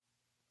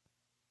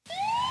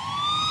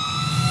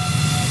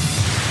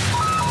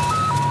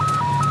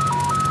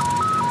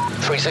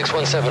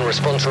3617,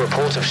 respond to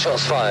report of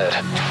shots fired.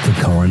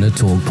 The Coroner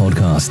Talk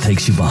podcast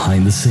takes you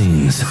behind the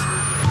scenes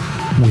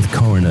with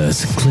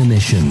coroners,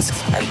 clinicians,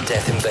 and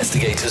death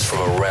investigators from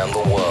around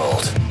the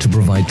world to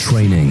provide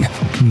training,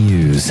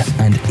 news,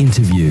 and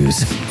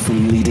interviews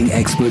from leading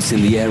experts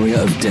in the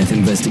area of death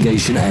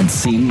investigation and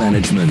scene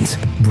management,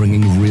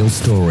 bringing real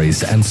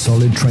stories and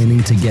solid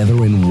training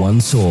together in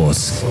one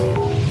source.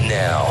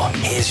 Now,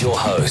 here's your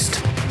host,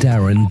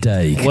 Darren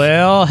Dake.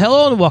 Well,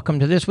 hello and welcome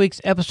to this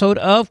week's episode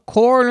of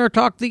Coroner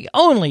Talk, the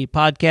only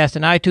podcast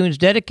in iTunes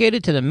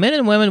dedicated to the men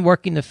and women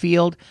working the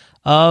field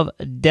of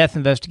death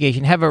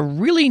investigation. Have a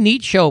really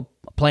neat show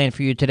planned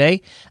for you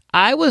today.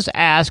 I was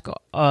asked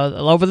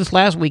over this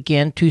last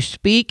weekend to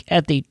speak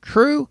at the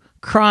True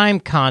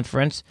Crime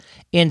Conference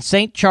in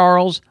St.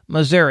 Charles,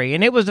 Missouri,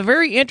 and it was a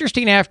very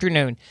interesting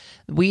afternoon.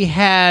 We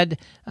had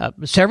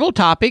several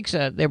topics.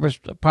 There was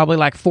probably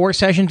like 4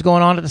 sessions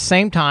going on at the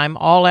same time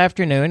all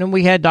afternoon, and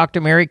we had Dr.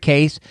 Mary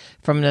Case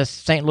from the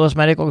St. Louis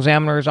Medical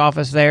Examiner's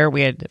office there.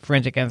 We had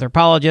forensic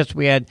anthropologists.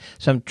 We had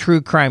some true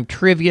crime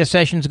trivia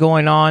sessions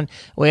going on.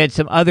 We had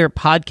some other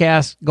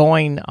podcasts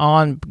going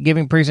on,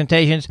 giving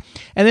presentations.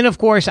 And then, of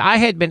course, I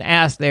had been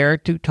asked there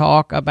to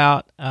talk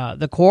about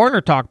the Coroner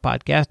Talk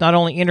podcast, not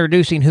only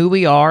introducing who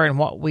we are and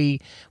what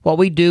we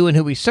do and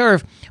who we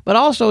serve, but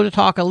also to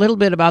talk a little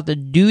bit about the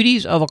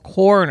duties of a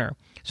coroner.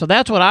 So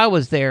that's what I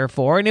was there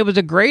for, and it was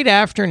a great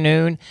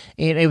afternoon.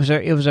 It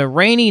was a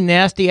rainy,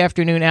 nasty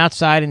afternoon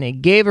outside, and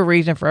it gave a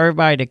reason for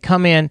everybody to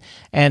come in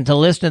and to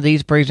listen to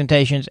these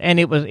presentations, and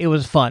it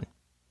was fun.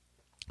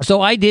 So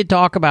I did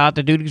talk about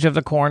the duties of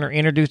the coroner,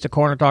 introduced the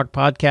Coroner Talk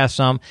podcast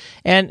some,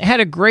 and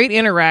had a great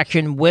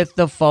interaction with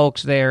the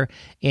folks there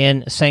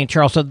in St.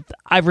 Charles. So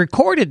I've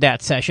recorded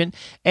that session,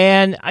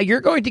 and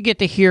you're going to get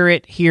to hear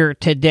it here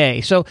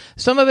today. So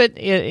some of it,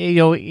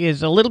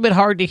 is a little bit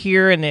hard to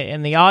hear,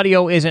 and the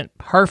audio isn't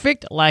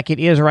perfect like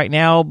it is right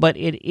now, but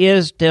it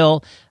is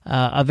still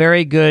a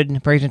very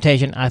good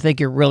presentation. I think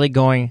you're really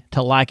going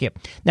to like it.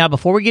 Now,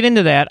 before we get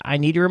into that, I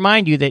need to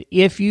remind you that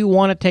if you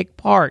want to take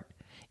part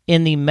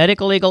in the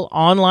Medical Legal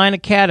Online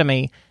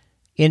Academy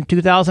in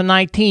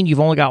 2019, you've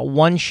only got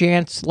one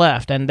chance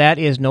left, and that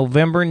is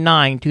November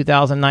 9,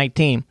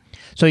 2019.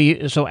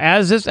 So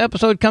as this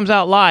episode comes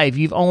out live,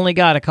 you've only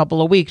got a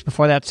couple of weeks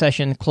before that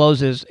session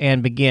closes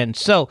and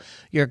begins. So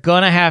you're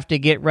going to have to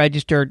get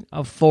registered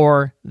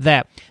for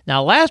that.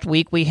 Now, last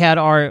week, we had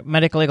our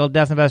Medical Legal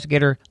Death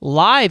Investigator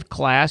live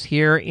class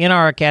here in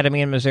our academy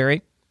in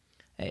Missouri.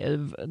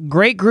 A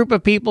great group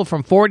of people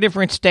from 4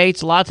 different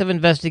states, lots of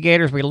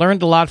investigators. We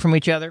learned a lot from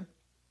each other.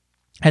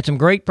 Had some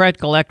great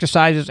practical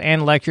exercises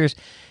and lectures.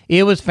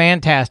 It was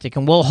fantastic,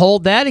 and we'll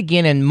hold that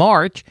again in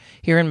March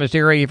here in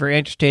Missouri if you're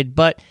interested.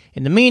 But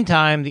in the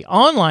meantime, the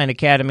online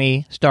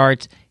academy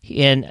starts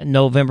in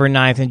November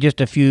 9th, in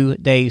just a few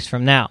days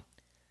from now.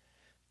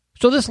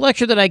 So this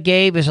lecture that I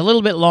gave is a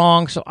little bit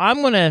long, so I'm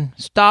going to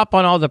stop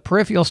on all the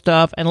peripheral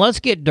stuff, and let's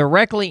get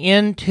directly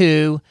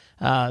into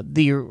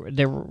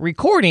the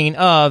recording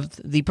of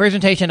the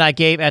presentation I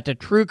gave at the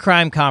True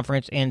Crime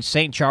Conference in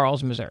St.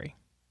 Charles, Missouri.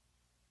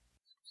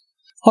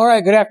 All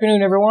right, good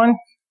afternoon, everyone.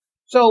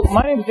 So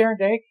my name is Darren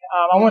Dake.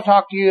 I want to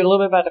talk to you a little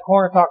bit about the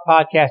Coroner Talk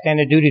podcast and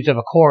the duties of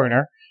a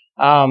coroner.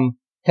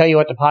 Tell you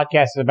what the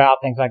podcast is about,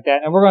 things like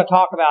that. And we're going to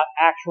talk about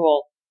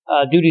actual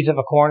duties of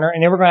a coroner,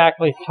 and then we're going to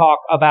actually talk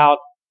about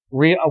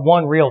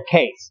one real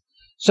case.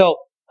 So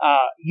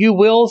you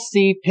will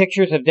see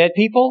pictures of dead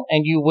people,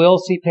 and you will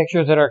see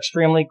pictures that are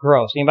extremely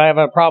gross. Anybody have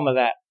a problem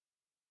with that?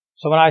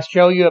 So when I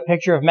show you a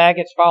picture of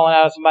maggots falling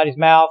out of somebody's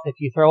mouth, if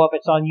you throw up,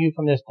 it's on you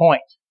from this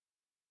point.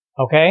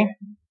 Okay?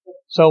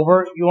 So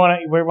we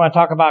want to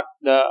talk about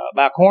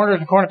coroners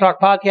and Coroner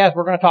Talk podcast.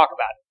 We're going to talk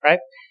about it, right?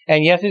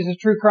 And yes, this is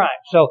true crime.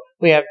 So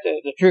we have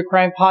the true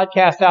crime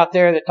podcast out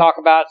there that talk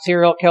about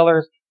serial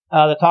killers,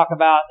 that talk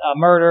about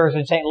murders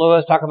in St.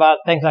 Louis, talk about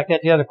things like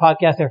that. The other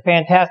podcasts, they're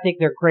fantastic.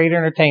 They're great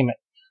entertainment.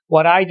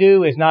 What I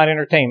do is not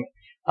entertainment.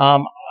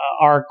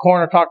 Our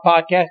Coroner Talk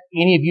podcast,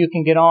 any of you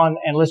can get on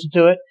and listen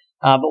to it.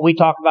 But we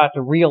talk about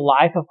the real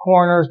life of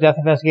coroners, death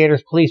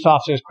investigators, police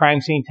officers, crime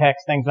scene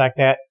techs, things like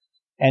that.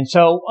 And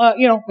so,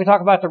 we talk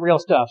about the real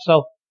stuff.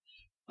 So,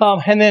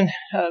 and then,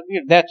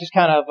 that's just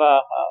kind of a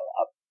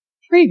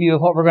preview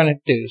of what we're going to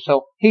do.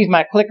 So he's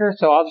my clicker,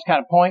 so I'll just kind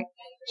of point.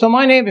 So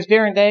my name is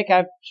Darren Dake.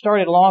 I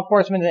started law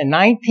enforcement in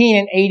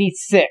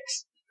 1986.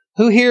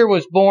 Who here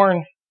was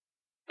born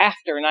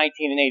after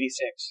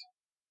 1986?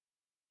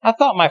 I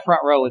thought my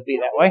front row would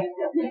be that way.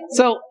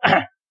 So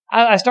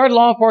I started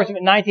law enforcement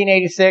in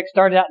 1986,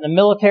 started out in the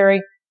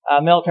military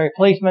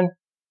policeman.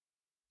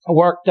 I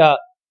worked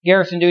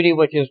garrison duty,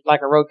 which is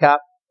like a road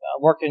cop.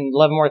 Worked in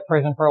Leavenworth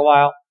Prison for a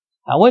while.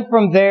 I went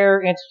from there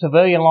into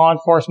civilian law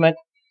enforcement.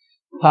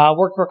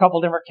 Worked for a couple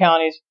different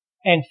counties,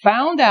 and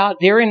found out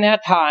during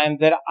that time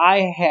that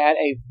I had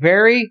a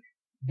very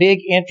big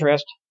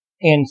interest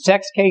in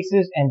sex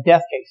cases and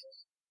death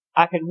cases.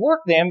 I could work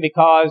them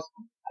because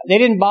they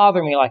didn't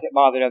bother me like it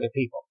bothered other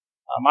people.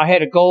 I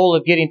had a goal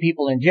of getting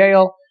people in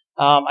jail.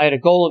 I had a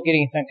goal of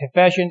getting some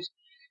confessions.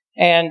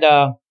 And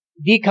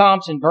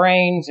decomps and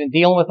brains and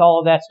dealing with all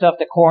of that stuff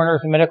that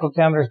coroners and medical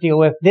examiners deal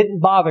with didn't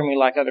bother me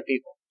like other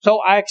people. So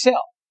I excelled.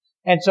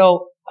 And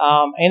so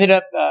I ended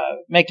up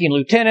making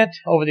lieutenant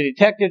over the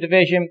detective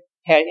division,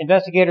 had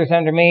investigators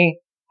under me.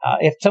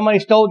 If somebody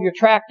stole your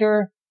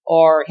tractor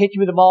or hit you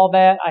with a ball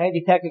bat, I had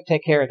detectives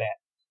take care of that.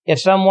 If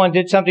someone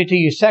did something to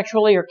you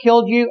sexually or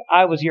killed you,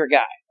 I was your guy.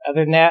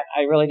 Other than that,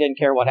 I really didn't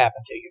care what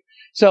happened to you.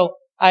 So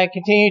I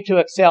continued to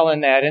excel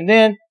in that. And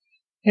then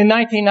in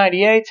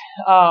 1998,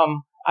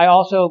 I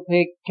also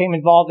became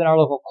involved in our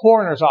local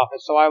coroner's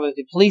office. So I was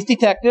a police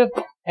detective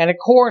and a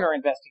coroner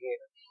investigator.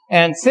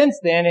 And since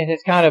then, it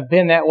has kind of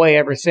been that way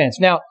ever since.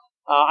 Now,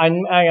 I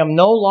am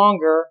no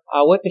longer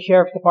with the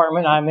sheriff's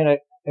department. I'm in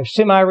a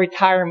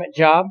semi-retirement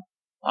job.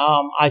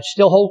 I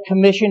still hold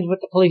commissions with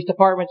the police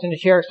departments and the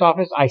sheriff's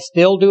office. I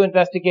still do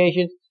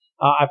investigations.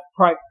 I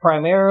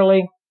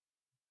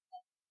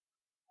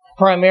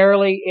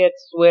primarily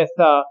it's with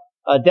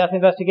death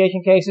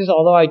investigation cases,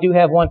 although I do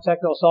have one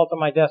sexual assault on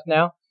my desk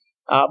now.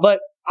 But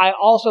I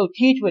also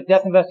teach with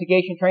Death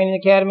Investigation Training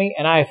Academy,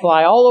 and I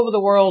fly all over the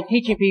world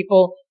teaching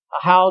people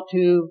how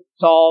to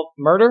solve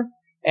murder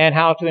and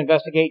how to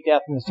investigate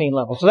death in the scene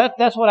level. So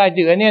that's what I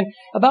do. And then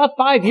about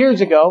 5 years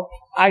ago,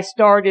 I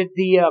started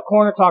the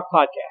Coroner Talk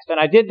podcast. And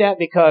I did that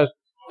because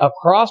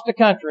across the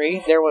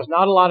country, there was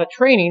not a lot of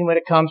training when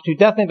it comes to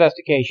death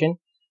investigation,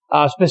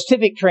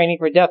 specific training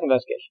for death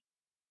investigation.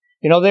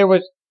 You know, there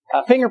was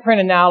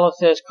fingerprint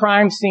analysis,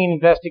 crime scene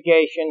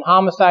investigation,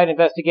 homicide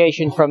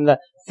investigation from the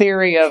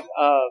theory of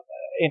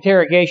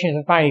interrogations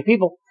and finding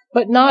people,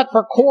 but not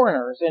for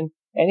coroners and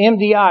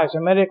MDIs or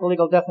medical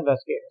legal death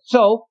investigators.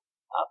 So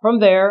from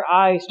there,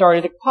 I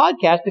started a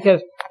podcast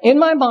because in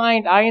my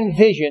mind, I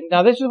envisioned,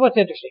 now this is what's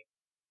interesting.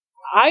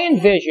 I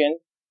envisioned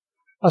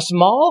a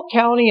small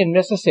county in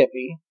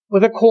Mississippi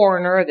with a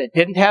coroner that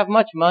didn't have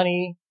much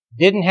money,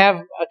 didn't have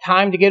a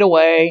time to get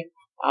away,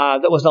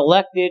 that was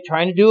elected,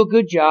 trying to do a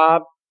good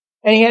job,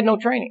 and he had no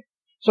training.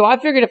 So I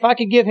figured if I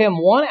could give him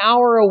 1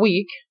 hour a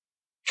week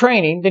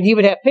training, then he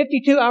would have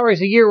 52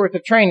 hours a year worth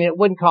of training. It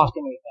wouldn't cost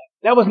him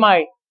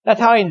anything. That's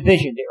how I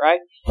envisioned it, right?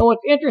 And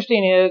what's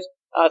interesting is,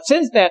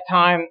 since that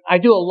time, I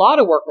do a lot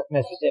of work with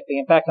Mississippi.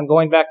 In fact, I'm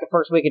going back the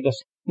first week of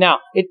December. Now,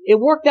 it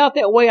worked out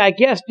that way, I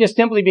guess, just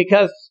simply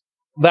because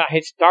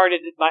it started,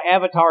 my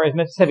avatar is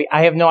Mississippi.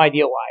 I have no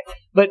idea why.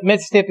 But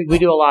Mississippi, we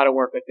do a lot of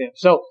work with them.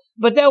 So,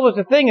 but that was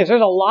the thing, is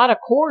there's a lot of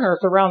coroners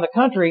around the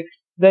country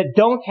that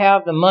don't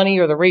have the money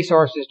or the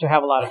resources to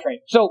have a lot of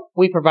training. So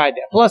we provide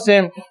that. Plus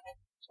then,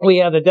 we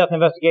have the Death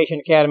Investigation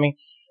Academy,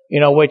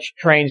 which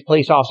trains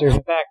police officers.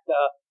 In fact,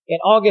 in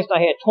August,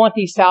 I had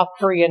 20 South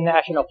Korean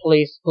National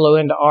Police flew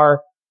into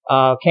our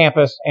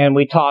campus, and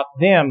we taught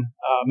them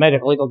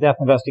medical legal death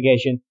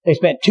investigation. They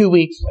spent 2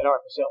 weeks at our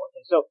facility.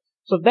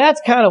 So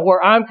that's kind of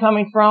where I'm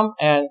coming from,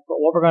 and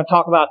what we're going to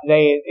talk about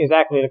today is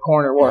actually the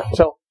coroner work.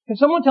 So can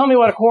someone tell me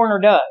what a coroner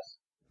does?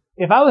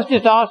 If I was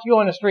just asked you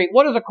on the street,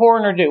 what does a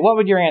coroner do? What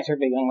would your answer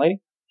be, young lady?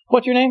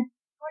 What's your name?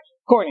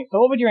 Courtney. So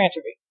what would your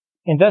answer be?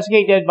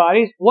 Investigate dead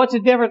bodies. What's the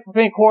difference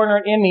between coroner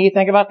and ME?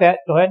 Think about that.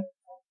 Go ahead.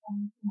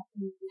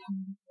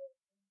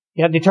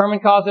 You have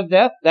determined cause of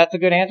death. That's a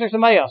good answer.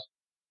 Somebody else.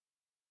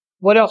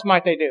 What else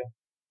might they do?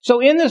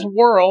 So in this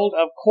world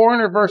of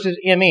coroner versus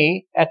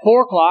ME, at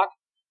 4 o'clock,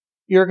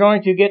 you're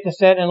going to get to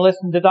sit and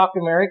listen to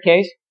Dr. Mary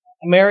Case.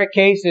 Mary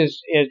Case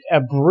is a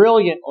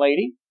brilliant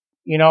lady.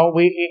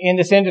 In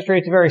this industry,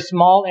 it's a very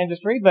small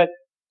industry, but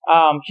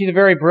she's a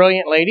very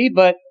brilliant lady.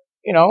 But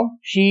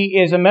she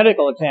is a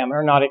medical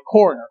examiner, not a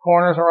coroner.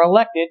 Coroners are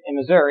elected in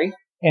Missouri.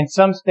 In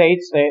some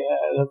states, the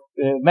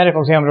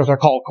medical examiners are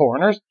called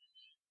coroners.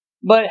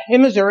 But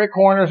in Missouri,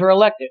 coroners are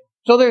elected.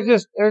 So there's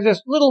this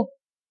little,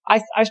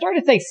 I started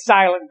to say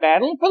silent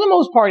battle. For the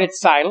most part, it's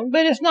silent,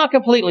 but it's not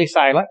completely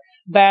silent.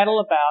 Battle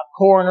about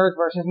coroners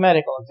versus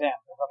medical examiners,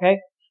 okay?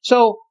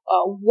 So,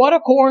 what a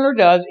coroner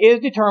does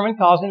is determine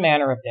cause and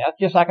manner of death,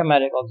 just like a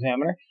medical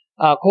examiner.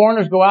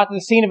 Coroners go out to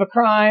the scene of a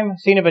crime,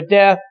 scene of a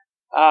death,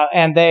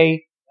 and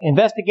they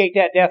investigate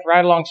that death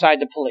right alongside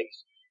the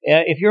police.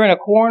 If you're in a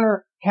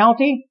coroner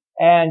county,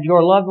 and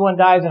your loved one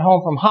dies at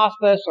home from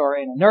hospice or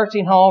in a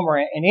nursing home or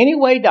in any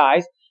way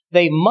dies,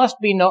 the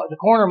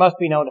coroner must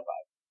be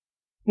notified.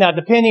 Now,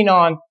 depending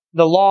on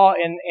the law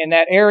in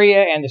that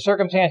area and the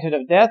circumstances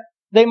of death,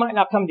 they might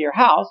not come to your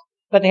house,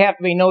 but they have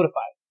to be notified.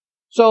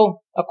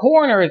 So a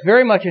coroner is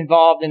very much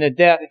involved in a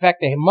death. In fact,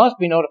 they must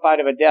be notified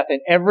of a death in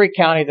every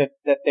county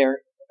that they're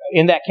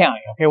in that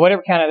county. Okay,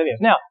 whatever county that is.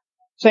 Now,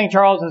 St.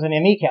 Charles is an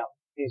ME county.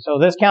 Okay, so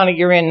this county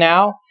you're in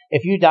now,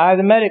 if you die,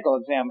 the medical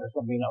examiner is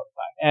going to be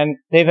notified. And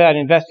they've had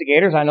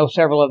investigators. I know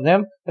several of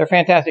them. They're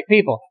fantastic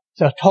people.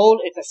 So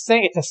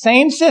it's the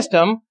same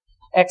system,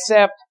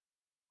 except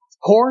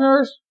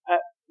coroners,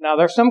 now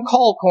there's some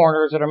called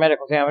coroners that are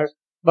medical examiners,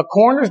 but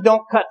coroners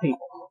don't cut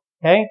people.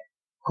 Okay?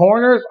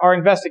 Coroners are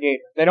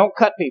investigators. They don't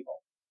cut people.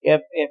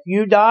 If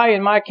you die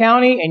in my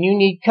county and you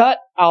need cut,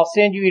 I'll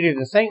send you either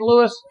to St.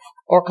 Louis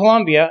or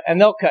Columbia and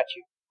they'll cut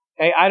you.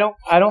 Okay? I don't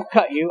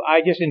cut you.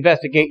 I just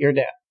investigate your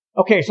death.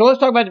 Okay, so let's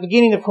talk about the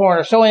beginning of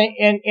coroner. So in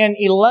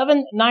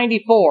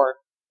 1194,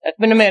 that's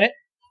been a minute,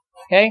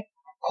 okay,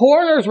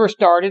 Coroners were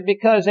started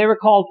because they were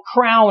called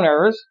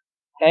crowners,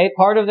 okay,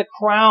 part of the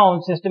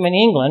crown system in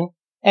England.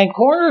 And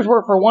coroners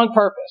were for one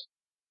purpose.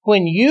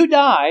 When you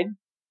died,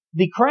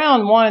 the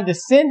crown wanted to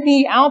send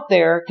me out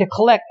there to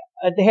collect.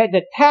 They had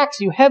to tax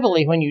you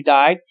heavily when you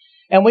died,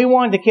 and we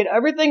wanted to get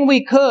everything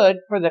we could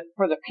for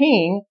the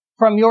king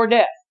from your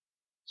death.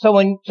 So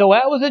that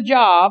was the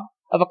job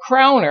of a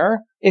crowner,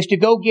 is to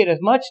go get as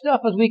much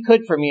stuff as we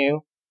could from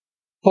you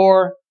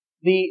for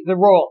the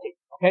royalty.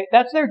 Okay,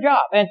 that's their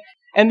job.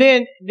 And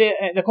then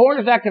the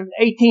Coroners Act of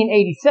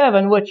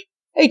 1887, which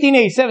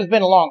 1887 has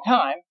been a long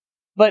time,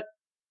 but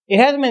it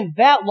hasn't been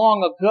that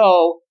long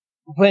ago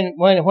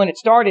when it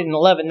started in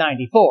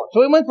 1194.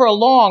 So it went for a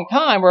long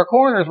time where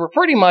coroners were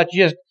pretty much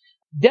just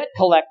debt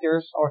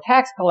collectors or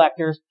tax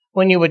collectors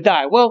when you would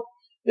die. Well,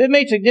 they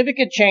made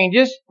significant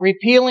changes,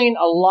 repealing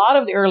a lot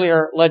of the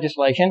earlier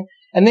legislation,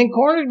 and then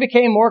coroners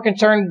became more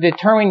concerned with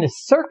determining the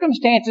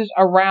circumstances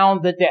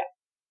around the death.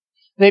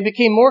 They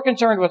became more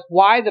concerned with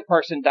why the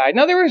person died.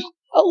 Now, there was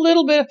a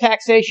little bit of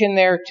taxation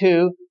there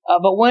too,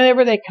 but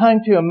whenever they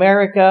came to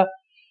America,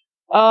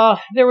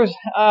 there was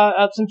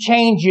some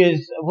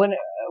changes.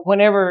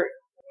 Whenever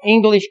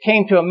English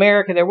came to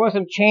America, there was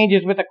some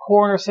changes with the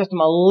coroner system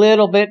a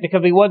little bit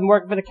because we wasn't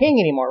working for the king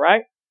anymore,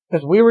 right?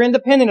 Because we were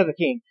independent of the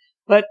king.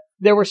 But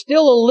there was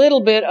still a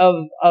little bit of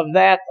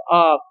that,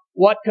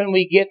 what can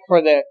we get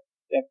for the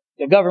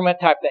government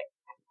type thing.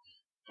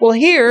 Well,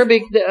 here, in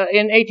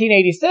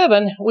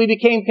 1887, we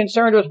became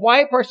concerned with why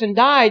a person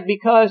died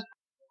because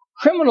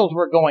criminals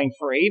were going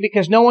free,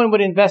 because no one would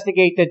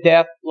investigate the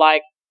death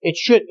like it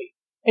should be.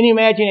 And you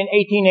imagine in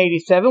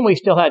 1887, we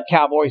still had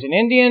cowboys and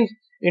Indians.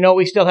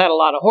 We still had a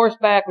lot of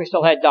horseback. We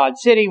still had Dodge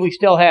City. We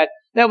still had,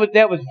 that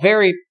was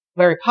very,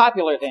 very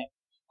popular then.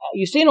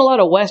 You've seen a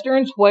lot of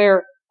Westerns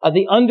where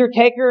the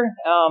Undertaker,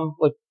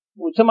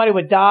 somebody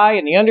would die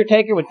and the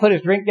Undertaker would put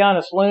his drink down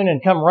the saloon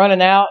and come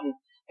running out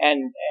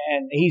and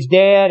he's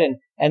dead.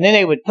 And then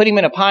they would put him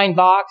in a pine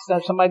box.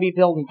 Somebody be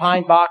building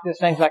pine boxes,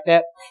 things like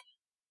that.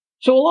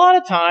 So a lot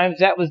of times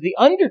that was the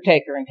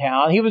Undertaker in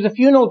town. He was a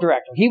funeral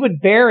director. He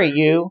would bury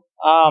you,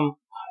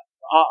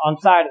 on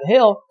side of the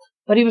hill,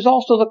 but he was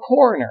also the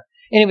coroner.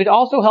 And he would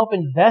also help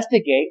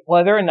investigate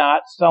whether or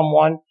not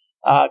someone,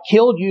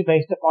 killed you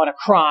based upon a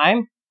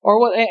crime or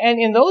what. And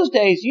in those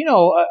days,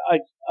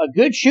 a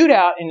good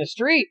shootout in the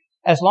street,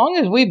 as long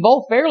as we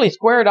both fairly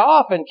squared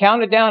off and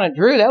counted down and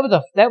drew, that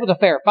was a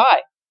fair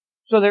fight.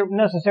 So there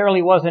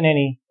necessarily wasn't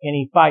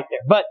any fight there.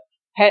 But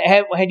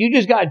had you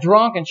just got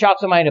drunk and shot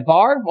somebody at a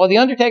bar, well, the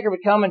Undertaker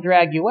would come and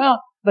drag you out,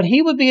 but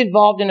he would be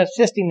involved in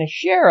assisting the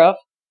sheriff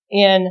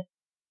in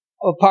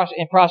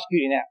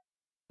prosecuting that.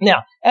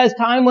 Now, as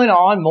time went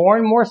on, more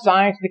and more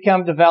science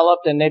became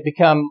developed, and they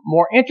become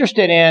more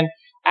interested in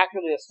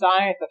actually the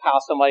science of how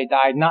somebody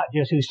died, not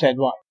just who said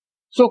what.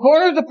 So,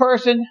 coroner is a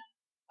person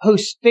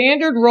whose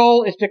standard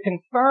role is to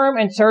confirm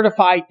and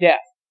certify death.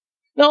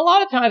 Now, a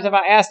lot of times, if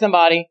I ask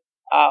somebody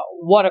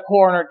what a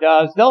coroner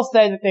does, they'll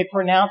say that they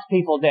pronounce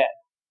people dead.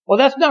 Well,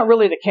 that's not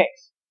really the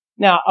case.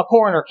 Now, a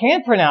coroner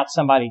can pronounce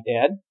somebody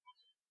dead,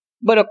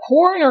 but a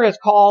coroner is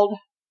called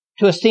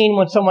to a scene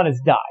when someone has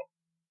died.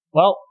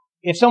 Well,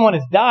 if someone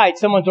has died,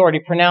 someone's already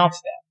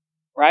pronounced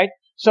them, right?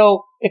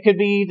 So it could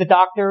be the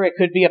doctor, it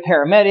could be a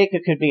paramedic,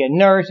 it could be a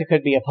nurse, it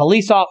could be a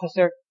police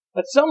officer,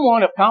 but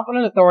someone of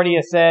competent authority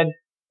has said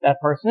that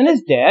person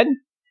is dead,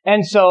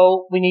 and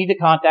so we need to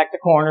contact the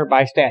coroner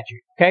by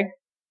statute, okay?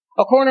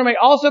 A coroner may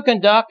also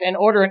conduct and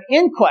order an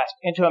inquest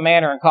into a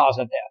manner and cause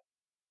of death.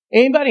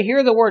 Anybody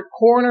hear the word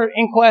coroner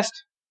inquest?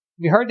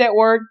 Have you heard that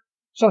word?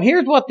 So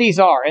here's what these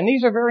are, and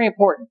these are very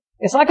important.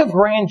 It's like a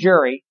grand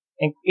jury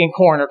in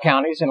coroner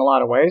counties in a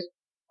lot of ways.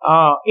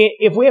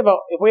 If we have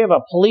a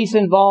police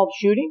involved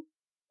shooting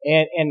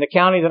in the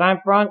county that I'm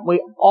from,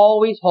 we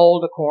always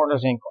hold a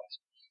coroner's inquest.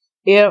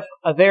 If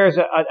there's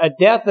a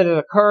death that has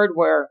occurred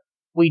where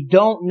we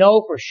don't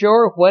know for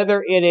sure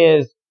whether it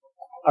is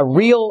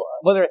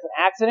whether it's an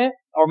accident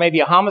or maybe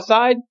a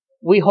homicide,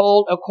 we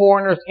hold a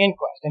coroner's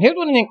inquest. And here's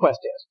what an inquest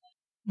is.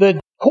 The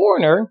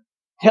coroner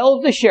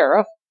tells the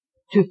sheriff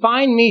to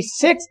find me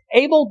 6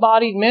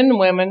 able-bodied men and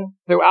women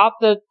throughout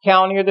the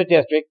county or the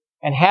district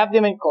and have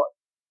them in court.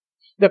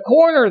 The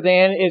coroner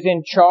then is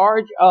in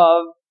charge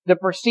of the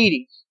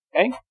proceedings,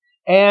 okay?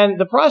 And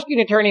the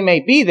prosecuting attorney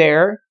may be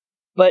there,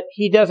 but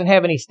he doesn't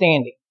have any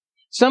standing.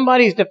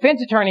 Somebody's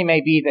defense attorney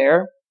may be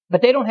there,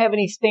 but they don't have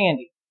any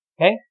standing,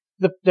 okay?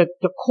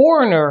 The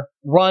coroner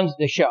runs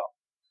the show.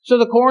 So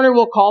the coroner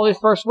will call his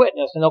first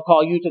witness, and they'll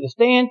call you to the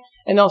stand,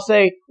 and they'll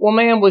say, well,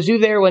 ma'am, was you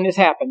there when this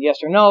happened? Yes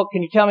or no?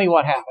 Can you tell me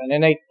what happened?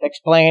 And they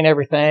explain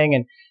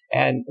everything,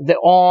 and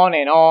on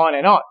and on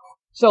and on.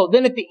 So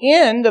then at the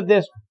end of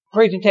this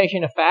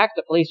presentation of facts,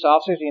 the police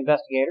officers, the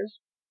investigators,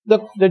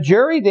 the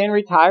jury then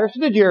retires to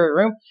the jury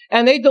room,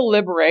 and they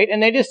deliberate,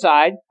 and they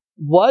decide,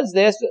 was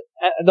this,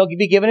 they'll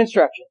be given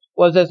instructions.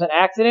 Was this an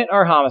accident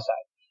or a homicide?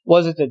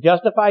 Was it a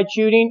justified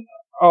shooting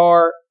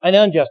or an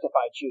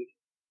unjustified shooting?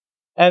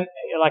 And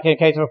like in the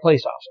case of a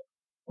police officer.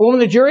 Well, when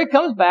the jury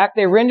comes back,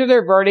 they render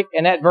their verdict,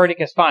 and that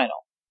verdict is final.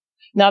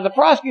 Now, the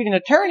prosecuting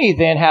attorney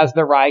then has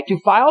the right to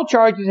file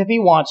charges if he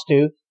wants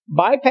to,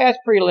 bypass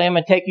prelim,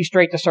 and take you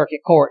straight to circuit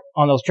court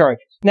on those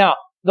charges. Now,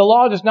 the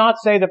law does not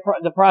say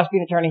the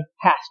prosecuting attorney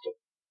has to,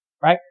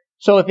 right?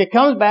 So if it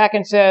comes back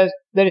and says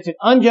that it's an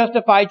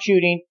unjustified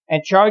shooting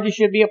and charges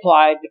should be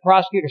applied, the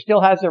prosecutor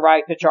still has the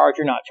right to charge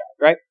or not charge,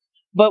 right?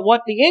 But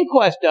what the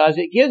inquest does,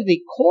 it gives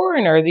the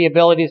coroner the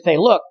ability to say,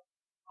 look,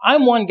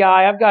 I'm one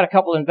guy, I've got a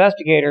couple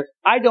investigators,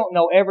 I don't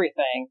know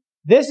everything.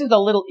 This is a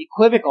little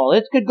equivocal.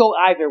 It could go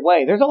either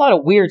way. There's a lot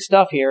of weird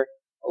stuff here.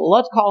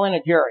 Let's call in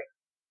a jury.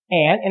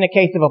 And in a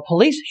case of a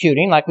police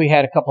shooting, like we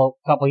had a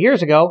couple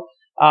years ago,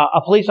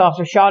 a police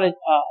officer shot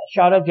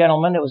a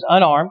gentleman that was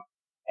unarmed,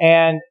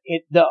 and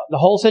the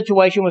whole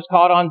situation was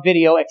caught on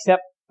video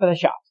except for the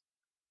shots.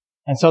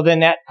 And so then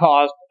that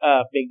caused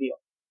a big deal.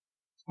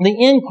 The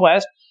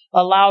inquest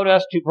allowed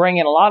us to bring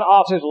in a lot of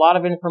officers, a lot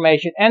of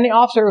information, and the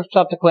officer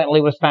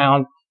subsequently was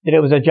found that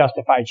it was a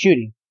justified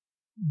shooting.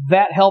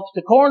 That helps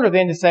the coroner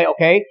then to say,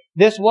 okay,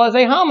 this was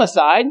a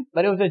homicide,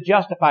 but it was a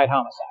justified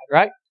homicide,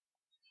 right?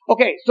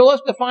 Okay, so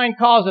let's define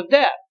cause of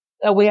death.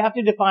 We have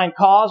to define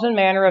cause and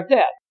manner of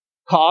death.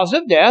 Cause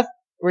of death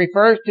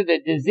refers to the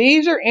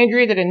disease or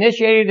injury that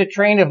initiated a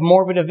train of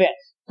morbid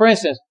events. For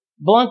instance,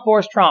 blunt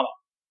force trauma.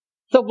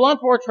 So blunt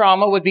force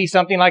trauma would be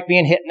something like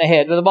being hit in the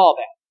head with a ball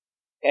bat.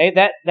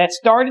 Okay, that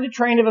started a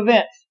train of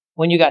events.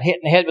 When you got hit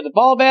in the head with a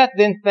ball bat,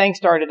 then things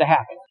started to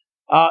happen.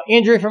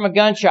 Injury from a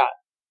gunshot.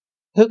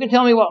 Who can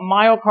tell me what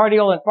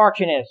myocardial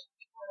infarction is?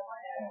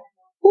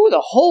 Ooh,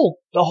 the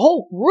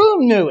whole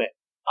room knew it.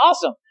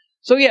 Awesome.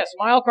 So yes,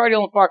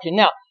 myocardial infarction.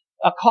 Now,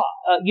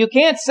 you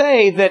can't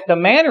say that the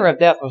manner of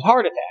death was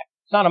heart attack.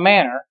 It's not a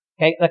manner.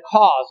 Okay, the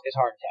cause is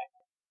heart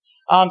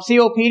attack.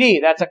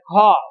 COPD, that's a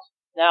cause.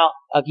 Now,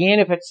 again,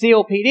 if it's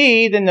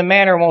COPD, then the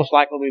manner most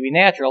likely will be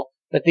natural,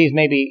 but these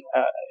may be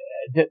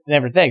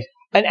different things.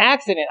 An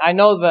accident. I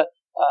know that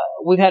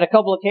we've had a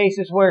couple of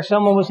cases where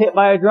someone was hit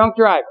by a drunk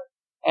driver,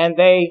 and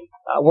they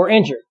were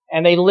injured,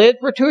 and they lived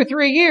for 2 or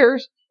 3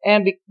 years,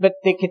 but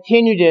they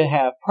continued to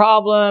have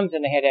problems,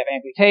 and they had to have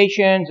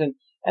amputations,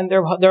 and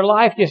their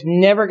life just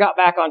never got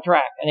back on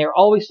track, and they were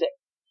always sick.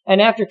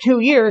 And after 2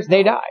 years,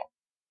 they died.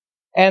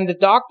 And the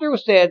doctor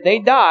said they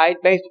died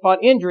based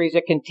upon injuries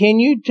that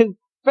continued to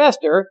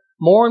fester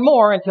more and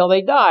more until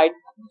they died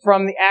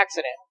from the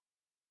accident.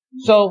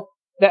 So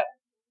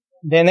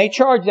then they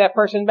charged that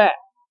person back.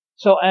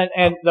 So,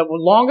 and the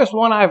longest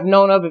one I've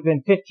known of has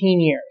been 15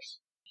 years.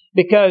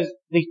 Because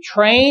the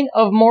train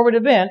of morbid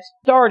events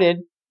started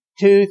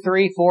 2,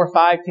 3, 4,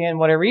 5, 10,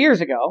 whatever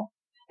years ago.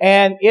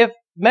 And if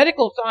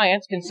medical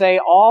science can say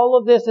all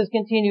of this has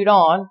continued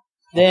on,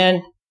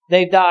 then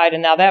they've died,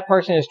 and now that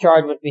person is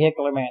charged with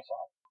vehicular manslaughter.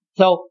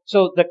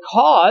 So the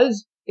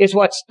cause is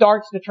what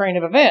starts the train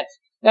of events.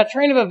 That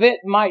train of event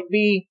might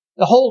be,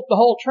 the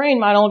whole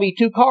train might only be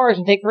 2 cars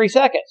and take 3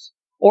 seconds.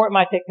 Or it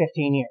might take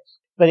 15 years.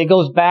 But it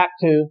goes back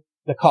to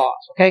the cause.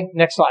 Okay,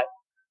 next slide.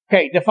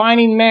 Okay,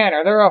 defining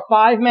manner. There are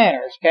 5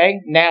 manners, okay?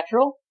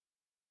 Natural,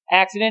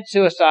 accident,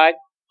 suicide,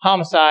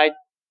 homicide,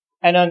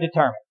 and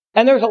undetermined.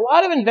 And there's a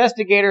lot of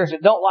investigators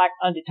that don't like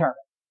undetermined.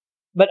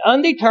 But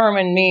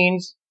undetermined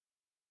means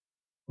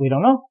we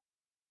don't know.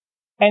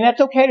 And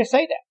that's okay to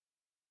say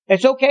that.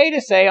 It's okay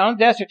to say on a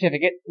death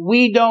certificate,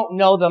 we don't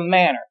know the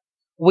manner.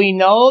 We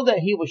know that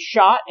he was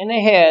shot in the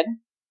head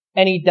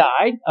and he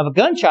died of a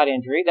gunshot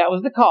injury. That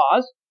was the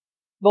cause.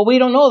 But we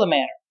don't know the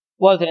manner.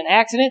 Was it an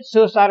accident,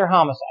 suicide, or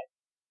homicide?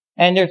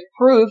 And there's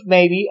proof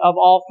maybe of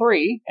all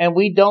 3, and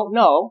we don't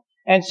know.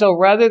 And so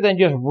rather than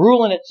just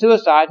ruling it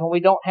suicide when we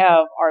don't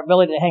have our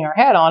ability to hang our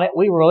hat on it,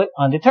 we rule it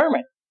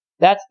undetermined.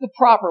 That's the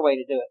proper way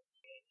to do it.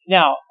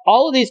 Now,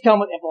 all of these come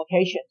with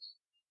implications.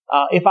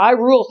 If I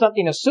rule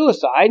something a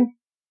suicide,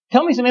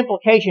 tell me some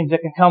implications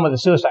that can come with a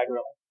suicide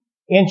ruling.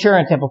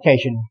 Insurance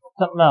implication,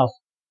 something else.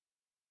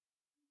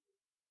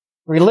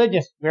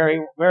 Religious,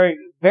 very, very,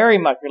 very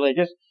much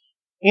religious.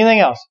 Anything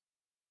else?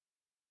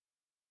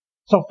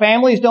 So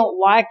families don't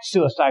like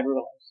suicide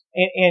rulings.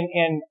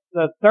 In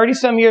the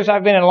 30-some years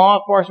I've been in law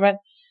enforcement,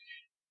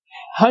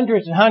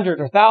 hundreds and hundreds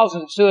or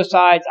thousands of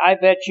suicides, I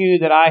bet you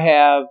that I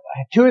have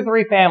 2 or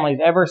 3 families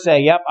ever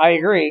say, yep, I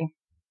agree.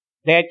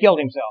 Dad killed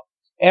himself.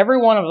 Every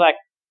one of them was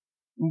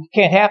like,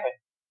 can't happen.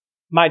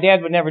 My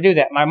dad would never do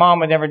that. My mom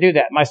would never do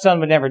that. My son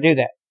would never do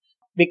that.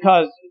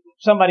 Because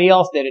somebody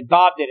else did it.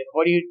 Bob did it.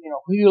 Who are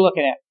you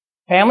looking at?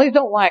 Families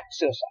don't like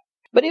suicide.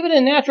 But even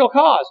in natural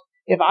cause,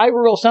 if I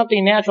rule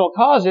something natural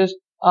causes,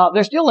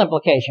 there's still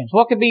implications.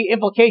 What could be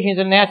implications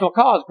in a natural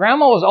cause?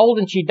 Grandma was old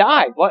and she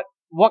died.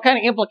 What kind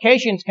of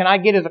implications can I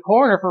get as a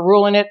coroner for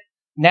ruling it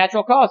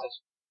natural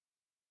causes?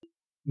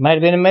 Might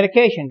have been a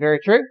medication. Very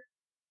true.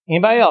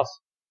 Anybody else?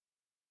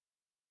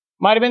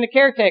 Might have been the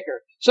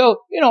caretaker.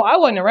 So, I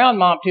wasn't around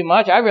Mom too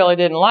much. I really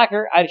didn't like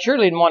her. I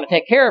surely didn't want to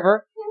take care of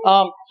her.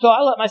 So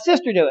I let my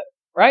sister do it,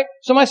 right?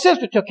 So my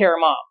sister took care of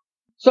Mom.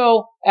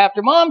 So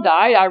after Mom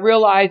died, I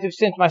realized that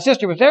since my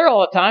sister was there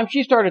all the time,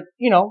 she started,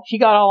 she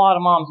got a lot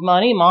of Mom's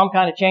money. Mom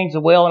kind of changed the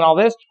will and all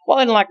this. Well,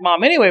 I didn't like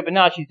Mom anyway, but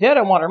now she's dead.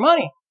 I want her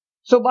money.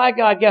 So by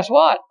God, guess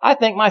what? I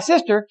think my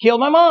sister killed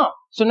my mom.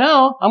 So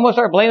now I'm going to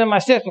start blaming my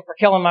sister for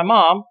killing my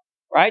mom,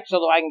 right? So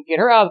that I can get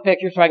her out of the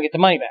picture so I can get the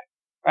money back,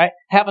 right?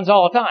 Happens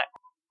all the time.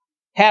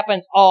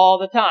 Happens all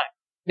the time.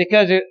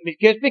 Because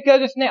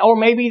it's, or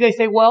maybe they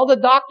say, well, the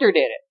doctor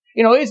did it.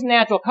 It's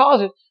natural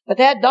causes, but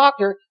that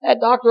doctor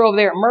over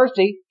there at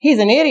Mercy, he's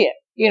an idiot.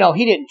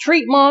 He didn't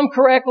treat mom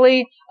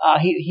correctly.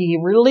 He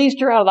released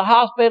her out of the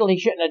hospital. He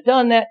shouldn't have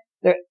done that.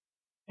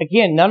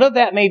 Again, none of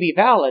that may be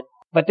valid,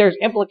 but there's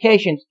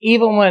implications.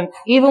 Even when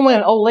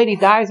an old lady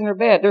dies in her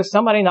bed, there's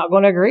somebody not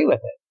going to agree with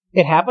it.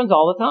 It happens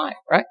all the time,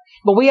 right?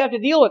 But we have to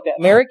deal with that.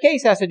 Mary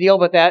Case has to deal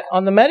with that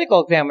on the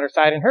medical examiner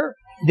side in her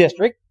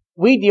district.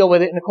 We deal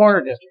with it in the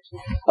coroner districts.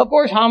 Of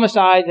course,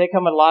 homicides, they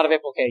come with a lot of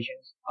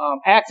implications.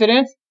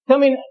 Accidents, tell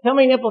me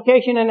an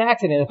implication in an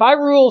accident. If I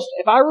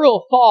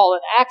rule fall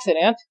an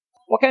accident,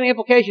 what kind of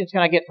implications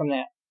can I get from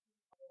that?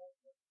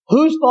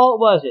 Whose fault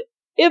was it?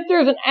 If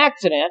there's an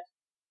accident,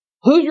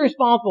 who's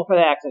responsible for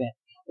the accident?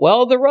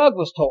 Well, the rug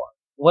was torn.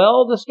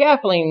 Well, the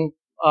scaffolding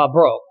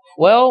broke.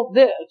 Well,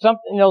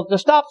 the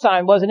stop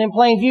sign wasn't in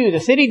plain view. The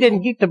city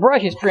didn't keep the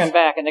brushes trimmed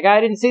back, and the guy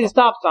didn't see the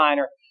stop sign,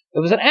 or it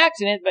was an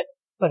accident.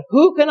 But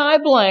who can I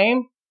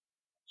blame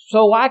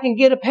so I can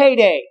get a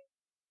payday?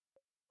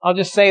 I'll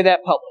just say that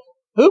publicly.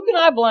 Who can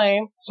I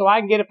blame so I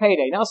can get a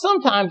payday? Now,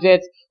 sometimes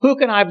it's who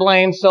can I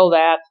blame so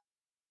that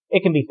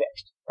it can be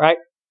fixed, right?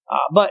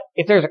 But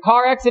if there's a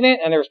car accident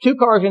and there's two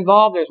cars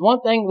involved, there's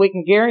one thing we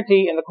can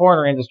guarantee in the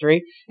coroner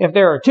industry. If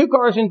there are two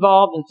cars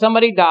involved and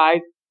somebody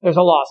dies, there's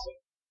a lawsuit.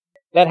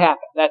 That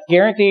happens. That's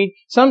guaranteed.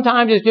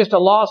 Sometimes it's just a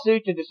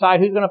lawsuit to decide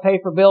who's going to pay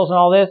for bills and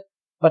all this.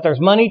 But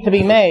there's money to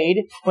be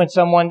made when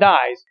someone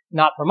dies.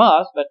 Not from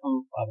us, but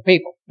from other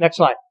people. Next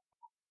slide.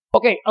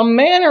 Okay, a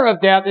manner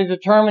of death is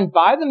determined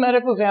by the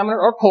medical examiner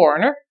or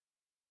coroner.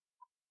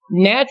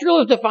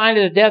 Natural is defined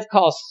as a death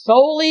caused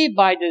solely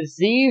by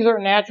disease or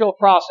natural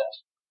process.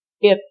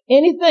 If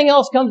anything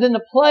else comes into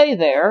play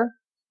there,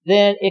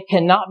 then it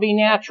cannot be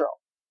natural.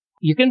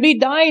 You can be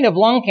dying of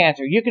lung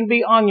cancer. You can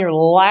be on your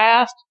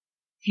last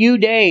few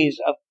days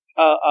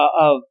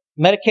of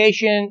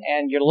medication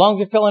and your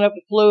lungs are filling up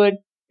with fluid.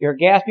 You're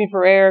gasping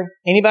for air.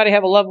 Anybody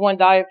have a loved one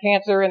die of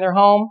cancer in their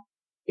home?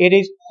 It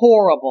is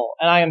horrible,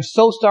 and I am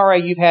so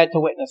sorry you've had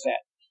to witness that.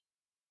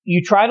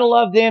 You try to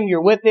love them,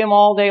 you're with them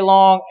all day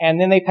long,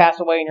 and then they pass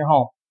away in your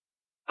home.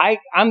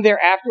 I'm there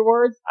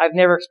afterwards. I've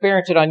never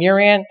experienced it on your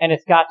end, and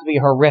it's got to be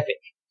horrific.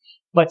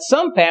 But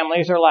some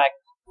families are like,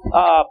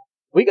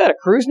 we got a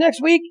cruise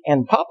next week,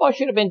 and Papa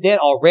should have been dead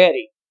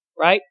already,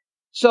 right?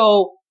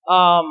 So,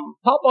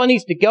 Papa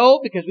needs to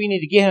go because we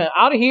need to get him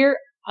out of here,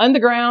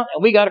 underground,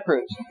 and we got a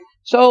cruise.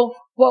 So,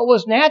 what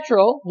was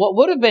natural, what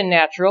would have been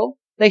natural,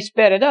 they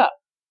sped it up.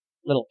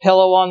 Little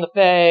pillow on the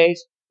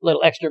face,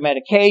 little extra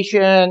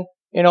medication,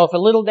 if a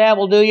little dab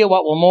will do you,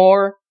 what will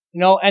more,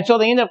 and so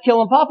they end up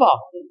killing Papa.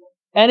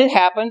 And it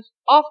happens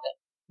often,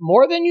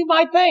 more than you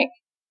might think.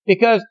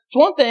 Because it's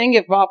one thing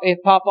if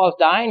Papa's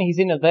dying, he's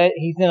in a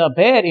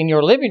bed in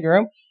your living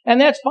room, and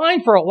that's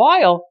fine for a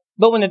while.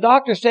 But when the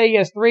doctors say he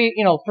has 3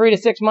 to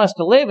 6 months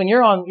to live, and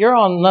you're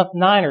on month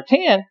 9 or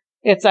 10,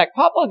 it's like,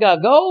 Papa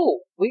gotta go.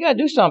 We gotta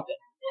do something.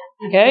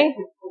 Okay?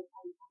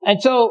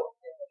 And so,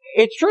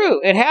 it's true.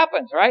 It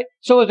happens, right?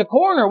 So as a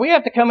coroner, we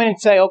have to come in and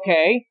say,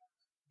 okay,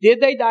 did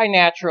they die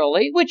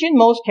naturally? Which in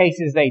most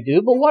cases they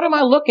do, but what am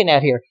I looking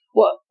at here?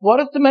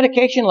 What is the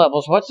medication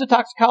levels? What's the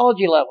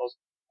toxicology levels?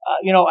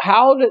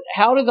 How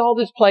does all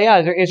this play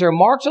out? Is there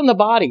marks on the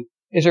body?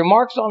 Is there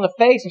marks on the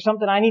face or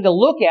something I need to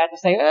look at to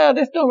say,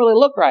 this don't really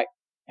look right?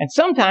 And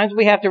sometimes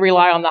we have to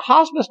rely on the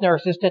hospice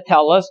nurses to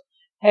tell us,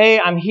 hey,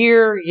 I'm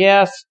here.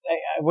 Yes.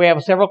 We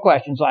have several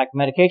questions like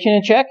medication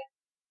in check.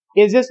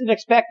 Is this an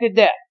expected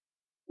death?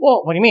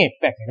 Well, what do you mean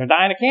expected? They're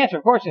dying of cancer.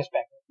 Of course it's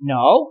expected.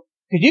 No,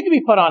 because you can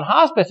be put on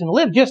hospice and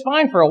live just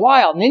fine for a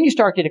while, and then you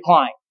start to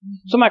decline.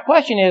 So my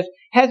question is,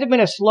 has it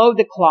been a slow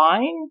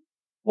decline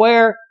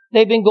where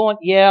they've been going,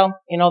 the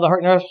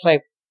heart nurse will say,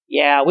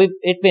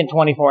 it's been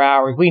 24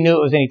 hours. We knew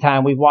it was any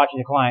time. We've watched it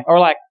decline. Or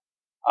like,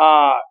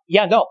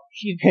 no,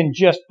 she's been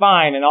just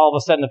fine, and all of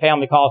a sudden the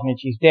family calls me and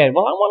she's dead.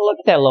 Well, I want to look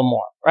at that a little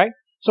more, right?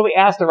 So we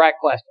ask the right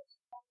questions.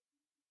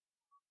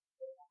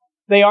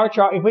 They are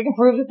charged. If we can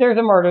prove that there's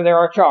a murder, they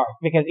are charged.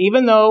 Because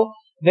even though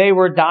they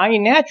were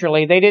dying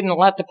naturally, they didn't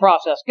let the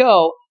process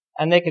go,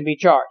 and they can be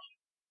charged.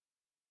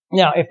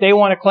 Now, if they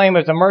want to claim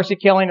it as a mercy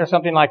killing or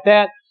something like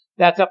that,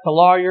 that's up to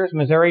lawyers.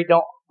 Missouri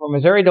don't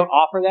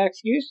offer that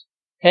excuse.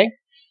 Okay?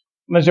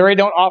 Missouri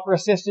don't offer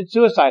assisted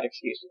suicide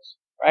excuses.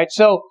 Right?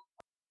 So,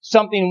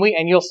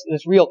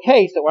 this real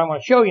case that I'm going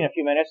to show you in a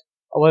few minutes,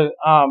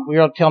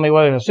 you'll tell me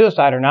whether it's a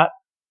suicide or not.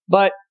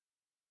 But,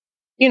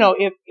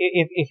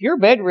 if you're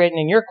bedridden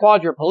and you're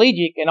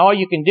quadriplegic and all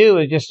you can do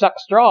is just suck a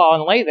straw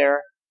and lay there,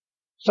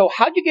 so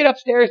how'd you get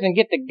upstairs and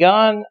get the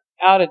gun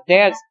out of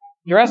Dad's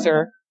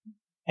dresser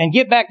and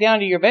get back down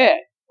to your bed,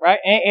 right?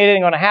 It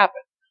ain't going to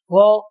happen.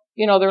 Well,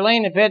 they're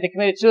laying in bed, they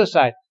committed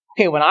suicide.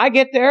 Okay, when I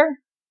get there,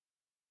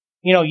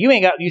 you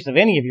ain't got use of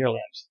any of your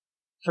limbs,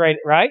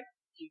 right?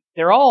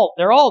 They're all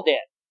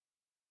dead.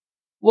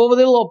 Well, with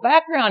a little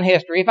background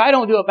history, if I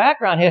don't do a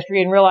background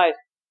history and realize,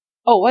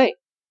 oh wait,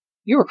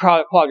 You were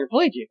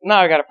quadriplegic.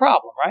 Now I got a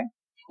problem, right?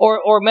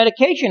 Or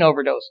medication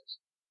overdoses.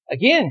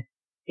 Again,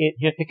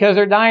 just because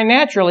they're dying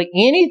naturally,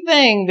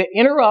 anything that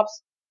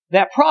interrupts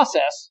that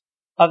process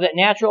of that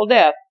natural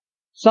death,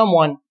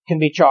 someone can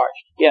be charged.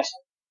 Yes?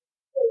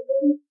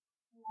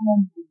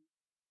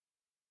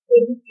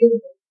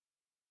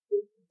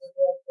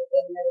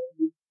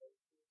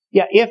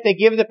 Yeah, if they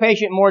give the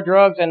patient more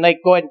drugs and they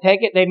go ahead and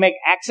take it, they make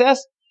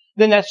access,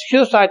 then that's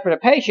suicide for the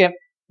patient.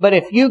 But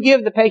if you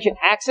give the patient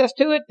access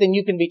to it, then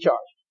you can be charged.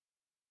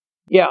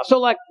 Yeah,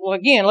 so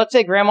again, let's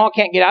say grandma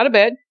can't get out of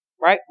bed,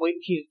 right?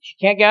 She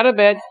can't get out of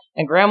bed,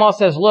 and grandma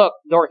says, look,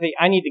 Dorothy,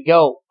 I need to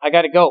go. I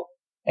got to go.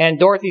 And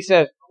Dorothy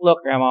says, look,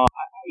 grandma,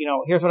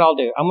 here's what I'll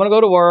do. I'm going to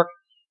go to work.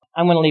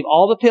 I'm going to leave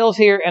all the pills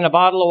here and a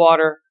bottle of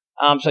water,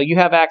 so you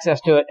have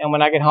access to it. And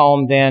when I get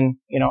home, then,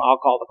 I'll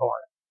call the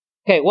coroner.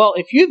 Okay, well,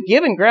 if you've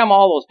given grandma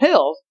all those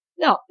pills,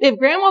 now, if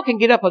grandma can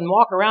get up and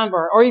walk around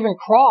or even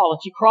crawl, and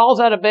she crawls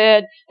out of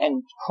bed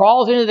and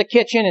crawls into the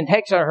kitchen and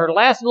takes her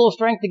last little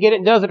strength to get it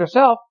and does it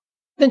herself,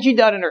 then she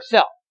done it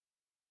herself.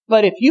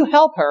 But if you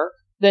help her,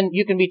 then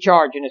you can be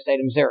charged in the state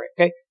of Missouri,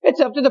 okay? It's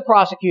up to the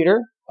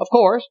prosecutor, of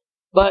course,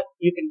 but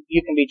you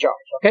can be charged,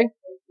 okay?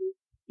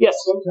 Yes?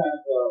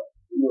 Sometimes,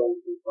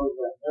 the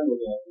program member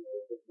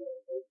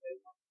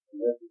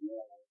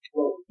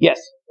Yes.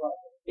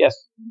 Yes.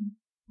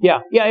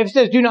 Yeah. If it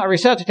says do not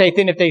resuscitate,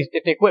 then if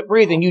they quit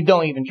breathing, you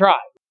don't even try.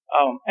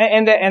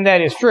 And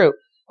that is true.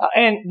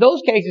 And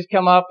those cases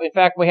come up. In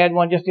fact, we had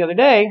one just the other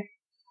day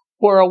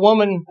where a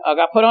woman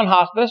got put on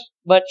hospice,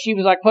 but she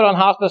was put on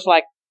hospice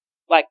like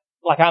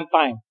I'm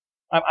fine.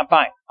 I'm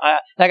fine.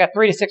 I got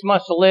 3 to 6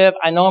 months to live.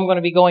 I know I'm going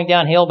to be going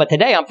downhill, but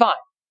today I'm fine.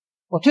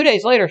 Well, 2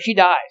 days later, she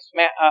dies.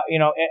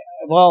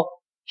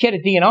 She had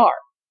a DNR.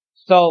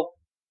 So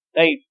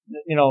they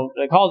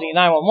called the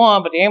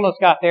 911, but the ambulance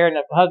got there and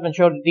the husband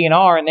showed the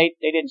DNR and they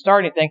didn't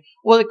start anything.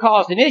 Well, it